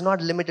power is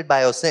not limited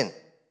by our sin.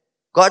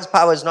 God's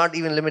power is not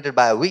even limited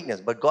by our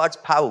weakness, but God's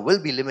power will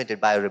be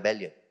limited by our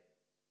rebellion.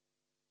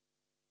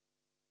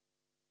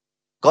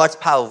 God's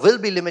power will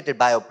be limited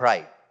by our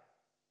pride.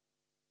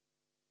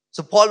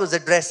 So Paul was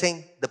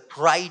addressing the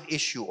pride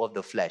issue of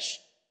the flesh.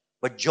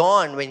 But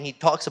John, when he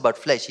talks about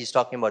flesh, he's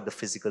talking about the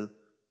physical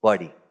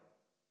body.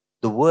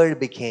 The word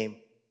became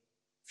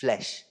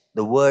flesh.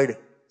 The word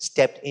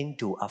stepped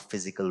into our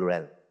physical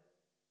realm.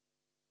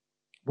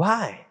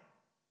 Why?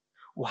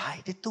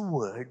 Why did the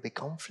word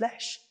become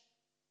flesh?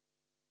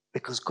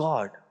 Because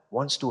God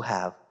wants to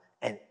have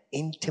an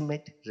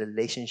intimate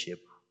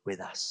relationship with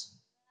us.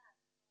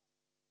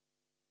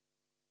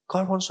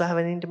 God wants to have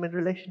an intimate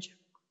relationship.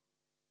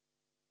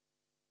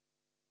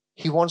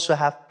 He wants to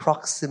have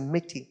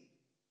proximity.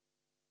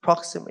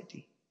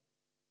 Proximity.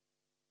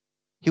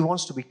 He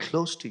wants to be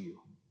close to you.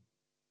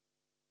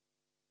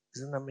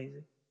 Isn't that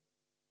amazing?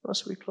 He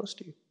wants to be close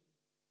to you.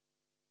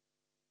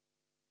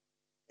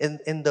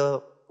 In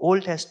the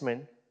Old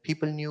Testament,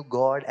 people knew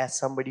God as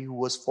somebody who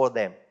was for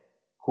them,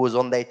 who was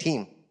on their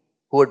team,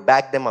 who would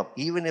back them up.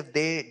 Even if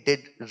they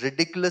did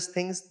ridiculous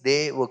things,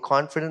 they were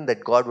confident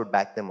that God would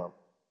back them up.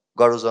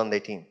 God was on their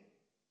team.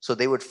 So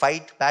they would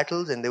fight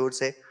battles and they would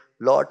say,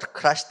 Lord,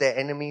 crush their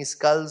enemies'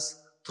 skulls,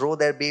 throw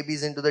their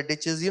babies into the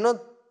ditches. You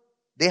know,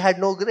 they had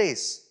no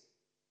grace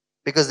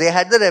because they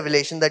had the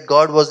revelation that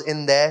God was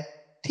in their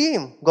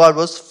team. God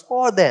was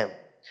for them.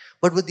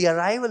 But with the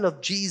arrival of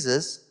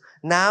Jesus,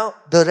 now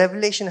the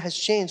revelation has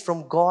changed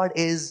from God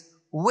is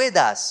with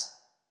us.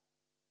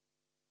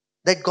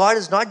 That God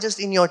is not just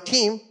in your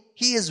team,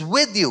 He is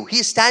with you.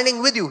 He's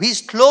standing with you.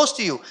 He's close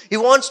to you. He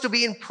wants to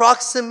be in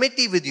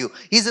proximity with you.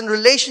 He's in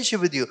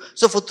relationship with you.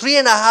 So for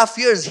 3.5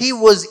 years, He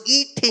was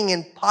eating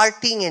and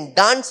partying and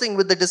dancing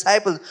with the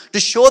disciples to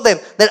show them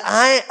that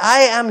I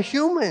am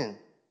human.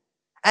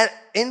 And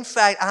in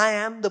fact, I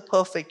am the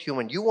perfect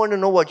human. You want to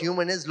know what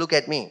human is? Look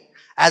at me.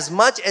 As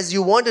much as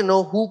you want to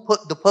know who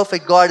the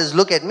perfect God is,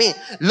 look at me.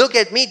 Look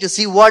at me to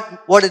see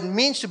what it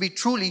means to be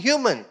truly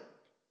human.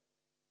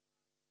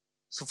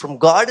 So from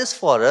God is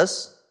for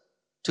us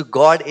to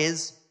God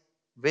is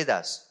with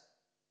us.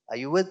 Are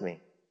you with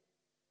me?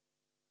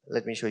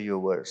 Let me show you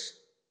a verse.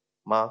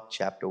 Mark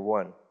chapter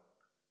 1,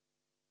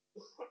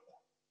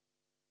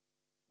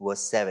 verse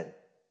 7.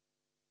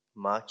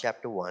 Mark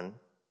chapter 1,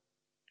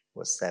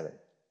 verse 7.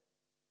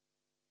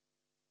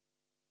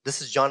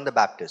 This is John the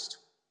Baptist.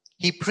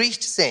 He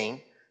preached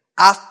saying,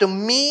 after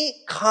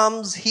me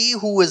comes he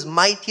who is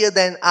mightier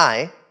than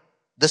I,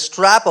 the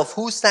strap of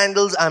whose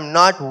sandals I'm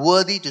not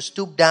worthy to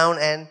stoop down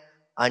and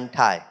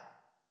untie.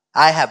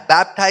 I have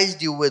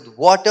baptized you with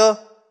water,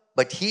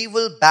 but he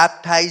will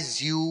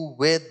baptize you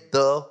with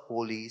the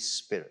Holy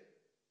Spirit.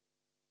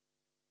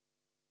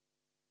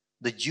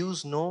 The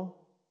Jews know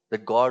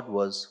that God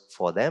was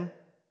for them.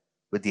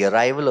 With the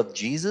arrival of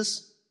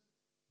Jesus,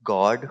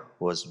 God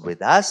was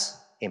with us,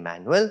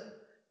 Emmanuel.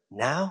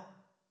 Now,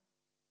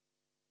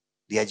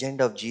 the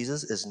agenda of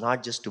Jesus is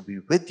not just to be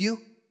with you,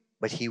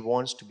 but He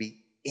wants to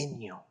be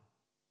in you.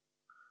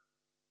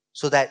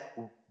 So that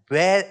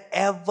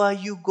wherever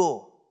you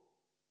go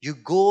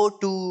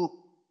to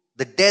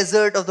the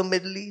desert of the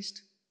Middle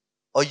East,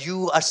 or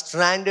you are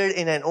stranded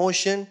in an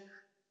ocean,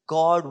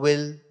 God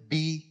will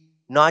be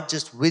not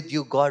just with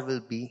you, God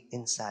will be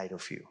inside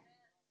of you.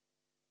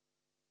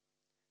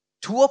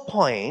 To a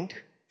point,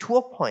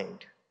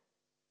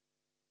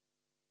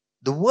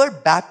 the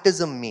word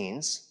baptism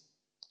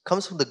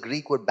comes from the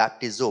Greek word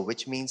baptizo,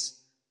 which means,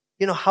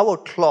 how a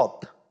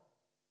cloth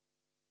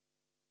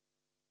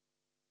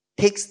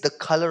takes the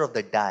color of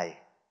the dye.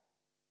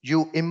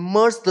 You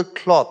immerse the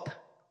cloth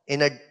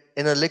in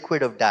a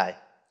liquid of dye.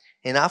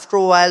 And after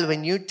a while,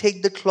 when you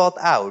take the cloth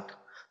out,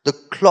 the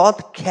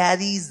cloth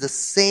carries the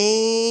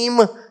same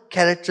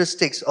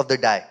characteristics of the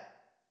dye.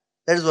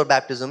 That is what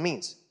baptism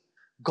means.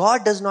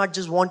 God does not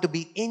just want to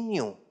be in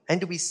you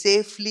and to be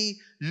safely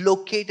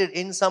located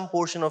in some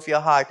portion of your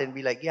heart and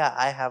be like, yeah,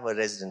 I have a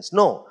residence.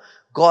 No,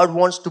 God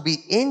wants to be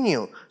in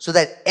you so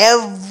that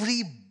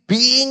every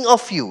being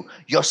of you,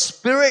 your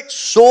spirit,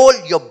 soul,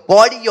 your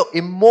body, your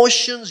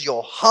emotions,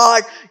 your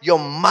heart, your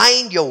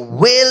mind, your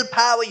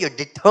willpower, your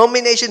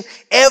determination,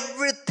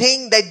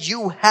 everything that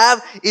you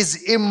have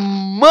is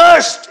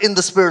immersed in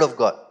the Spirit of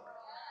God.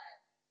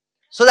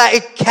 So that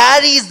it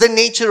carries the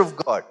nature of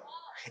God.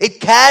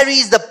 It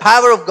carries the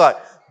power of God.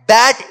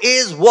 That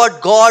is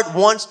what God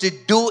wants to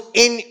do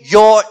in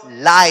your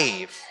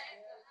life.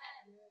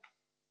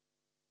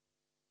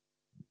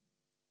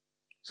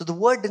 So the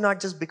Word did not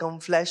just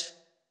become flesh,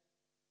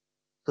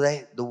 so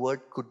that the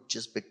Word could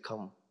just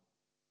become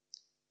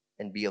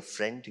and be a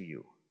friend to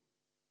you.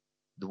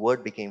 The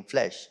Word became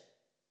flesh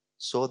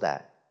so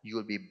that you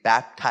will be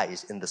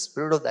baptized in the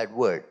Spirit of that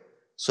Word,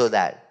 so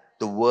that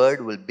the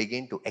Word will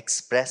begin to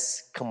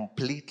express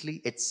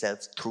completely itself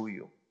through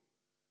you.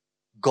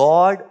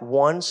 God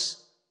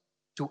wants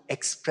to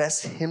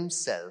express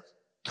Himself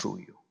through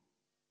you.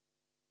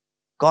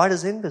 God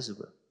is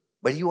invisible,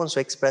 but He wants to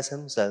express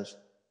Himself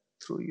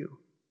through you.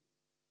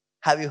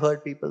 Have you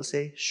heard people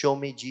say, show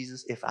me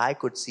Jesus? If I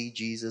could see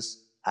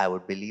Jesus, I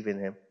would believe in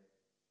Him.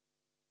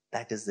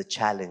 That is the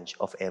challenge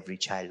of every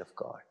child of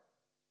God.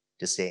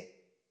 To say,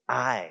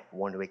 I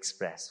want to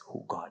express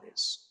who God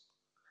is.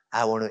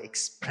 I want to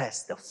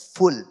express the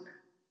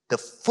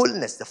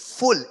fullness, the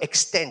full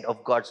extent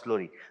of God's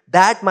glory.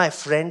 That, my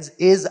friends,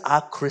 is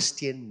our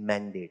Christian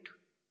mandate.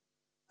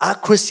 Our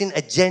Christian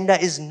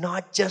agenda is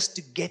not just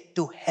to get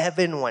to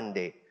heaven one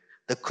day.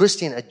 The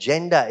Christian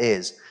agenda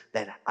is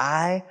that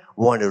I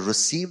want to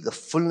receive the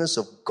fullness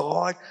of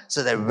God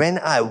so that when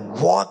I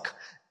walk,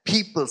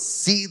 people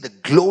see the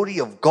glory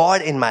of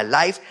God in my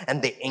life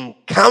and they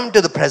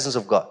encounter the presence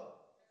of God.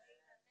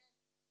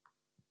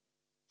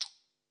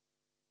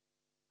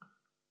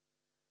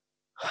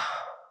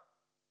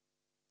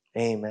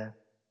 Amen.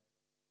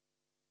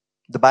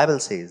 The Bible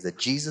says that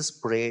Jesus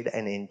prayed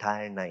an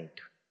entire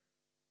night.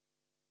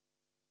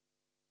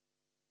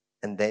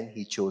 And then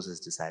He chose His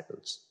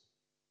disciples.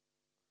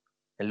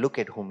 And look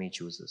at whom He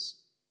chooses.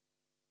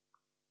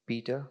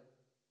 Peter,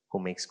 who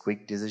makes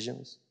quick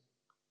decisions,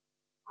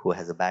 who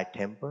has a bad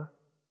temper.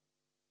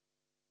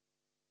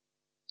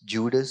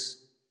 Judas,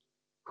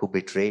 who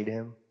betrayed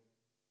Him.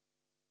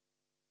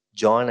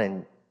 John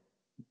and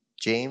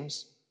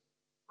James,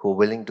 who were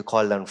willing to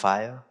call down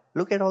fire.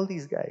 Look at all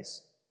these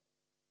guys.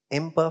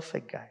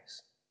 Imperfect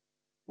guys.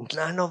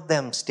 None of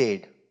them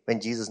stayed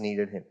when Jesus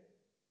needed Him.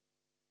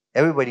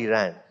 Everybody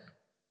ran.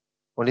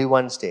 Only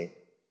one stayed.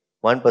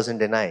 One person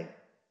denied.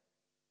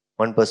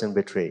 One person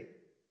betrayed.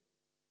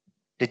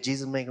 Did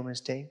Jesus make a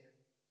mistake?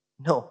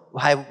 No.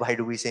 Why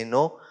do we say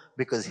no?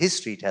 Because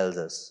history tells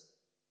us.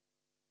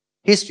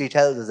 History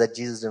tells us that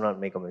Jesus did not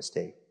make a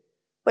mistake.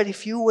 But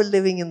if you were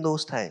living in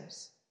those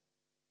times,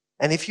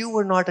 and if you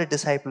were not a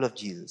disciple of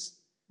Jesus,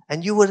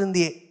 and you were in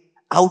the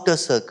outer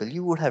circle,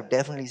 you would have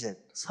definitely said,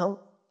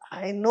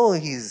 I know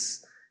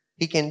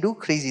he can do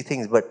crazy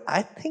things, but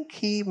I think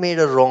he made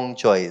a wrong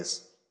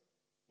choice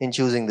in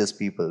choosing these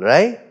people,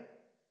 right?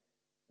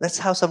 That's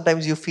how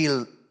sometimes you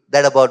feel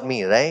that about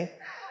me, right?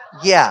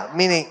 Yeah,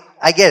 meaning,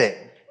 I get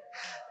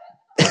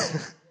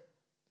it.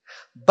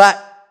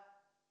 But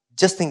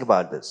just think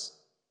about this.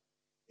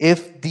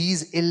 If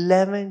these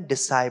 11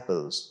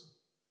 disciples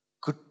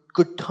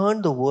could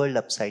turn the world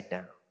upside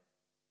down,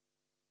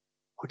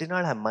 who did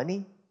not have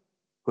money,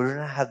 who did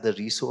not have the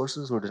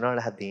resources, who did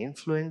not have the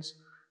influence,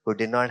 who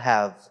did not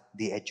have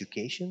the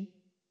education,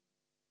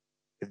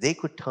 if they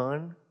could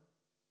turn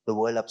the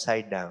world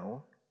upside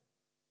down,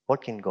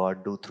 what can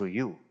God do through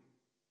you?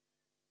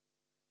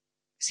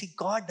 See,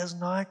 God does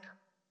not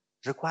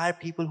require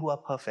people who are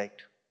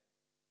perfect.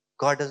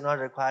 God does not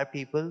require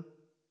people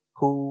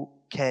who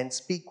can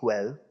speak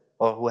well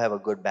or who have a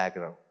good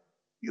background.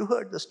 You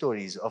heard the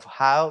stories of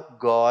how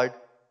God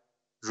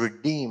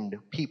redeemed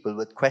people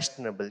with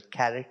questionable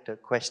character,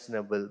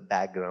 questionable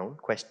background,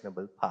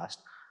 questionable past.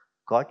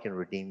 God can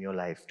redeem your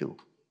life too.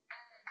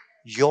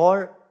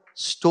 Your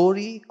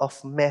story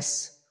of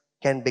mess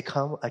can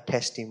become a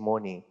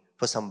testimony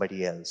for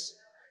somebody else.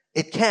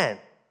 It can.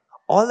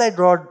 All that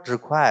God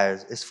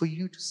requires is for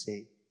you to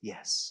say,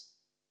 yes,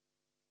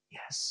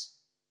 yes,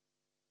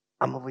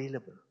 I'm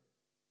available.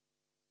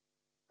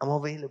 I'm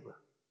available.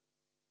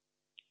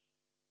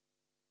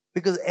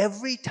 Because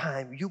every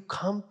time you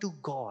come to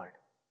God,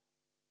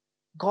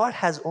 God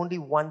has only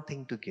one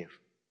thing to give.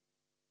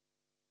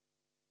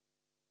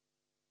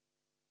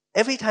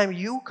 Every time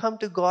you come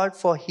to God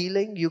for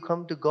healing, you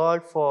come to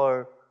God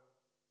for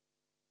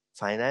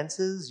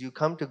finances, you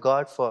come to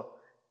God for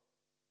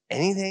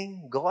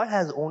anything, God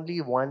has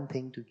only one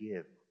thing to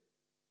give.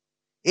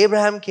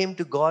 Abraham came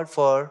to God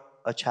for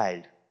a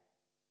child.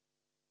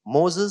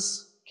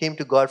 Moses came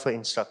to God for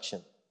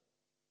instruction.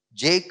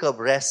 Jacob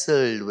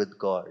wrestled with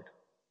God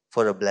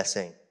for a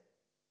blessing.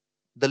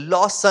 The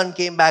lost son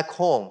came back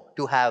home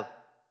to have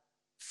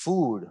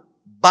food.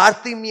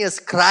 Bartimaeus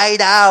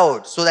cried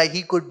out so that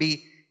he could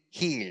be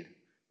healed.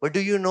 But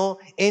do you know,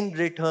 in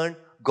return,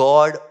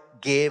 God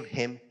gave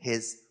him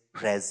his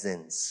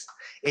presence.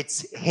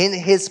 It's in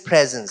his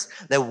presence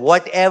that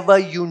whatever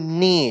you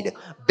need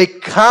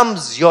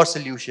becomes your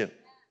solution.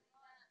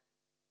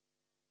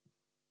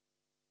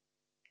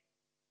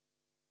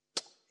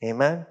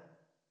 Amen.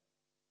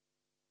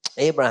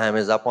 Abraham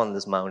is up on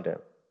this mountain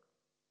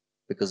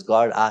because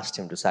God asked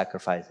him to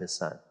sacrifice his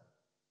son.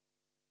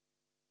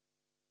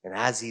 And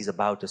as he's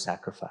about to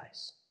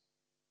sacrifice,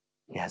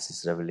 he has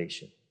this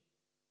revelation.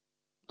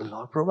 The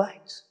Lord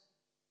provides.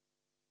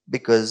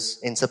 Because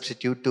in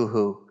substitute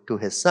to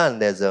his son,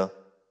 there's a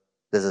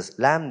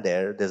lamb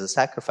there, there's a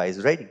sacrifice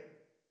ready.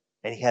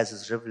 And he has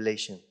this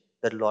revelation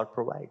that Lord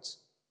provides.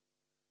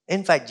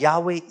 In fact,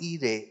 Yahweh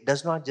Yireh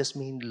does not just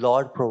mean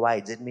Lord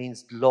provides. It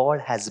means Lord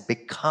has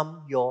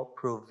become your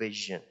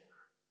provision.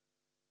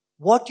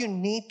 What you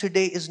need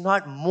today is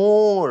not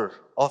more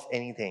of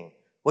anything.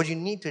 What you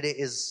need today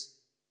is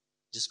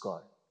just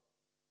God.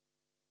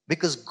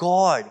 Because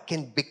God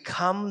can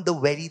become the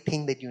very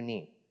thing that you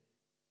need.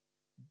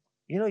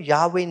 You know,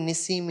 Yahweh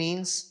Nissi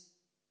means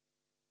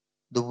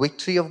the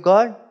victory of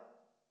God.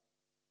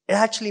 It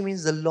actually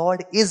means the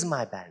Lord is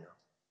my banner.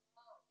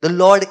 The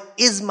Lord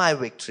is my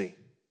victory.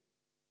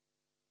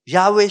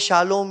 Yahweh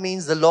Shalom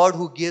means the Lord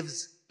who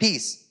gives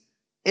peace.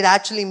 It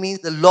actually means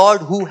the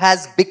Lord who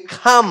has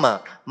become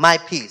my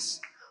peace.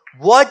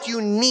 What you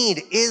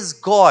need is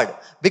God.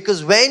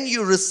 Because when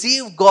you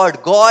receive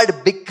God,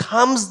 God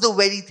becomes the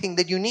very thing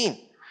that you need.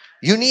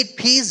 You need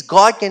peace,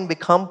 God can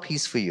become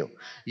peace for you.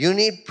 You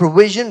need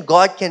provision,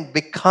 God can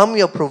become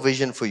your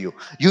provision for you.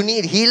 You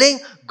need healing,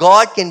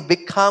 God can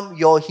become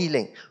your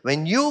healing.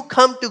 When you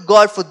come to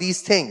God for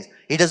these things,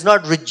 He does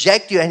not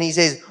reject you and He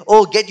says,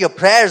 oh, get your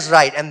prayers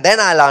right and then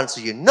I'll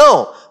answer you.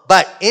 No,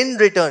 but in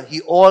return,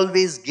 He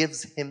always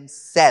gives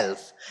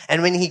Himself.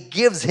 And when He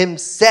gives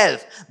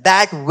Himself,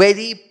 that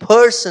very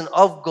person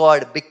of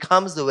God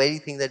becomes the very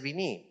thing that we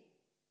need.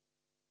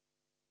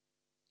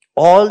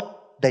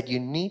 All that you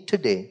need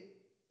today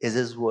is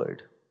His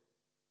word.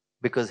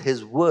 Because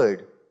His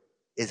word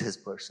is His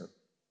person.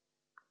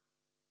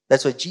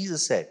 That's what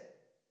Jesus said.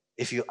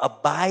 If you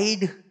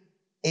abide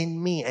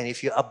in me and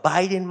if you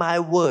abide in my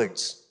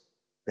words,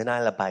 then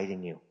I'll abide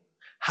in you.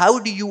 How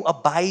do you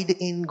abide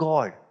in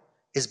God?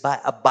 Is by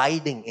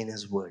abiding in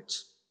His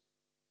words.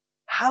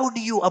 How do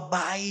you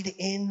abide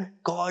in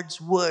God's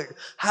word?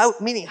 How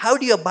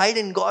do you abide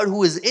in God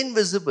who is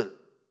invisible?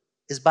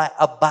 Is by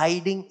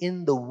abiding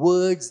in the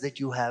words that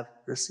you have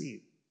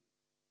received.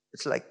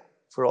 It's like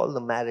for all the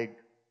married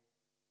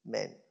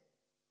men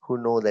who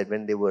know that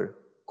when they were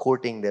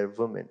courting their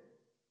women,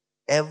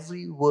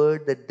 every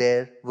word that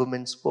their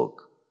women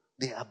spoke,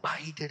 they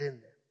abided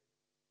in them.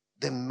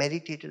 They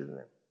meditated in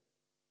them.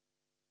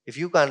 If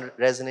you can't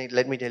resonate,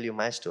 let me tell you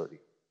my story.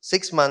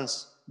 6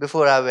 months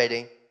before our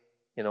wedding,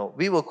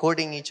 we were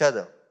courting each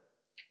other.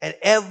 And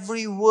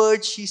every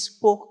word she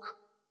spoke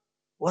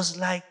was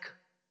like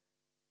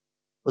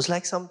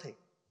something.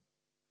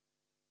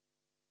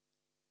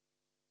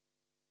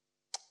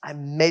 I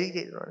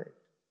meditated on it.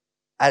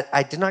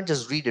 I did not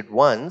just read it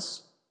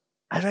once.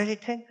 I read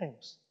it 10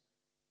 times.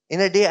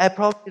 In a day, I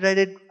probably read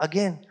it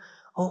again.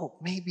 Oh,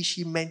 maybe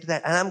she meant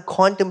that. And I'm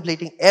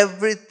contemplating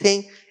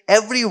everything,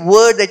 every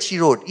word that she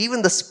wrote,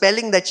 even the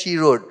spelling that she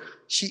wrote.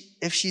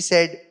 If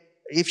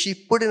she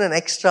put in an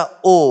extra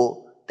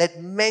O,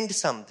 that meant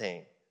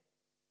something.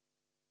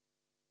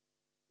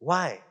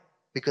 Why?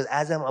 Because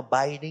as I'm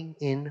abiding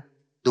in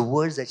the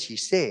words that she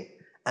say,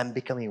 I'm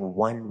becoming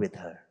one with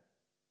her.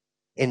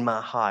 In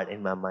my heart,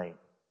 in my mind.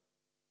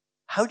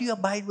 How do you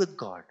abide with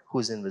God who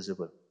is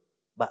invisible?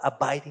 By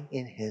abiding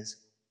in His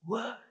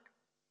word.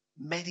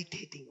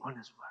 Meditating on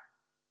His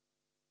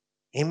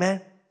word.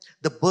 Amen.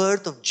 The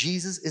birth of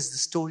Jesus is the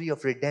story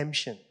of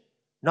redemption.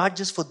 Not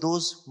just for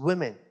those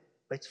women,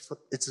 but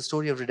it's a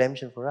story of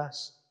redemption for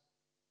us.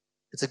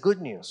 It's a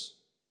good news.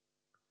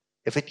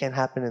 If it can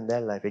happen in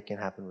their life, it can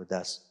happen with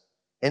us.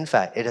 In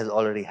fact, it has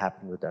already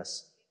happened with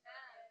us.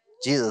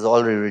 Jesus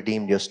already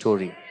redeemed your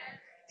story.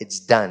 It's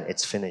done.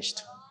 It's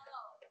finished.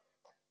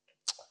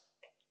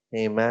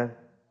 Amen.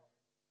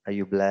 Are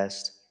you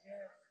blessed?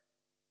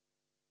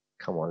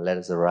 Come on, let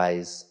us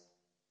arise.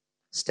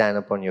 Stand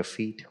up on your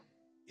feet.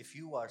 If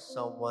you are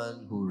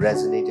someone who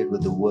resonated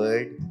with the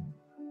word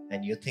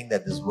and you think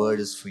that this word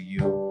is for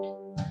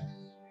you,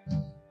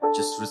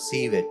 just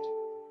receive it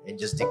and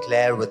just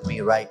declare with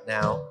me right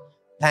now,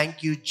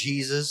 thank you,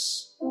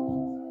 Jesus,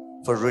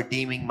 for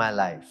redeeming my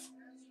life.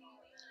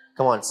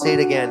 Come on, say it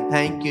again.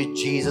 Thank you,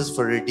 Jesus,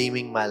 for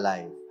redeeming my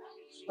life.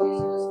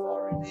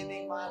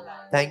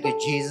 Thank you,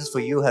 Jesus, for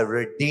you have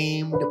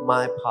redeemed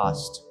my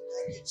past.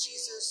 Thank you,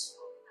 Jesus.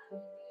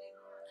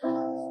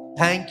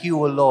 Thank you,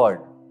 O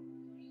Lord.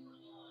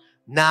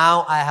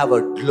 Now I have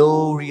a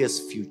glorious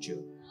future.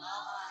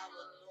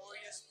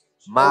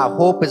 My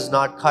hope is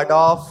not cut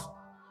off.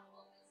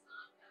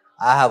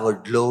 I have a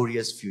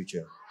glorious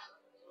future.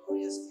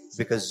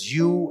 Because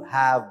you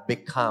have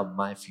become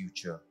my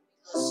future.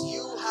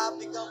 You have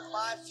become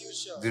my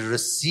future. We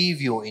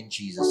receive you in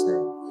Jesus'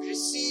 name. We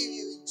receive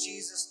you in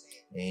Jesus'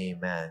 name.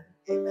 Amen.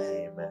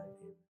 Amen. Amen.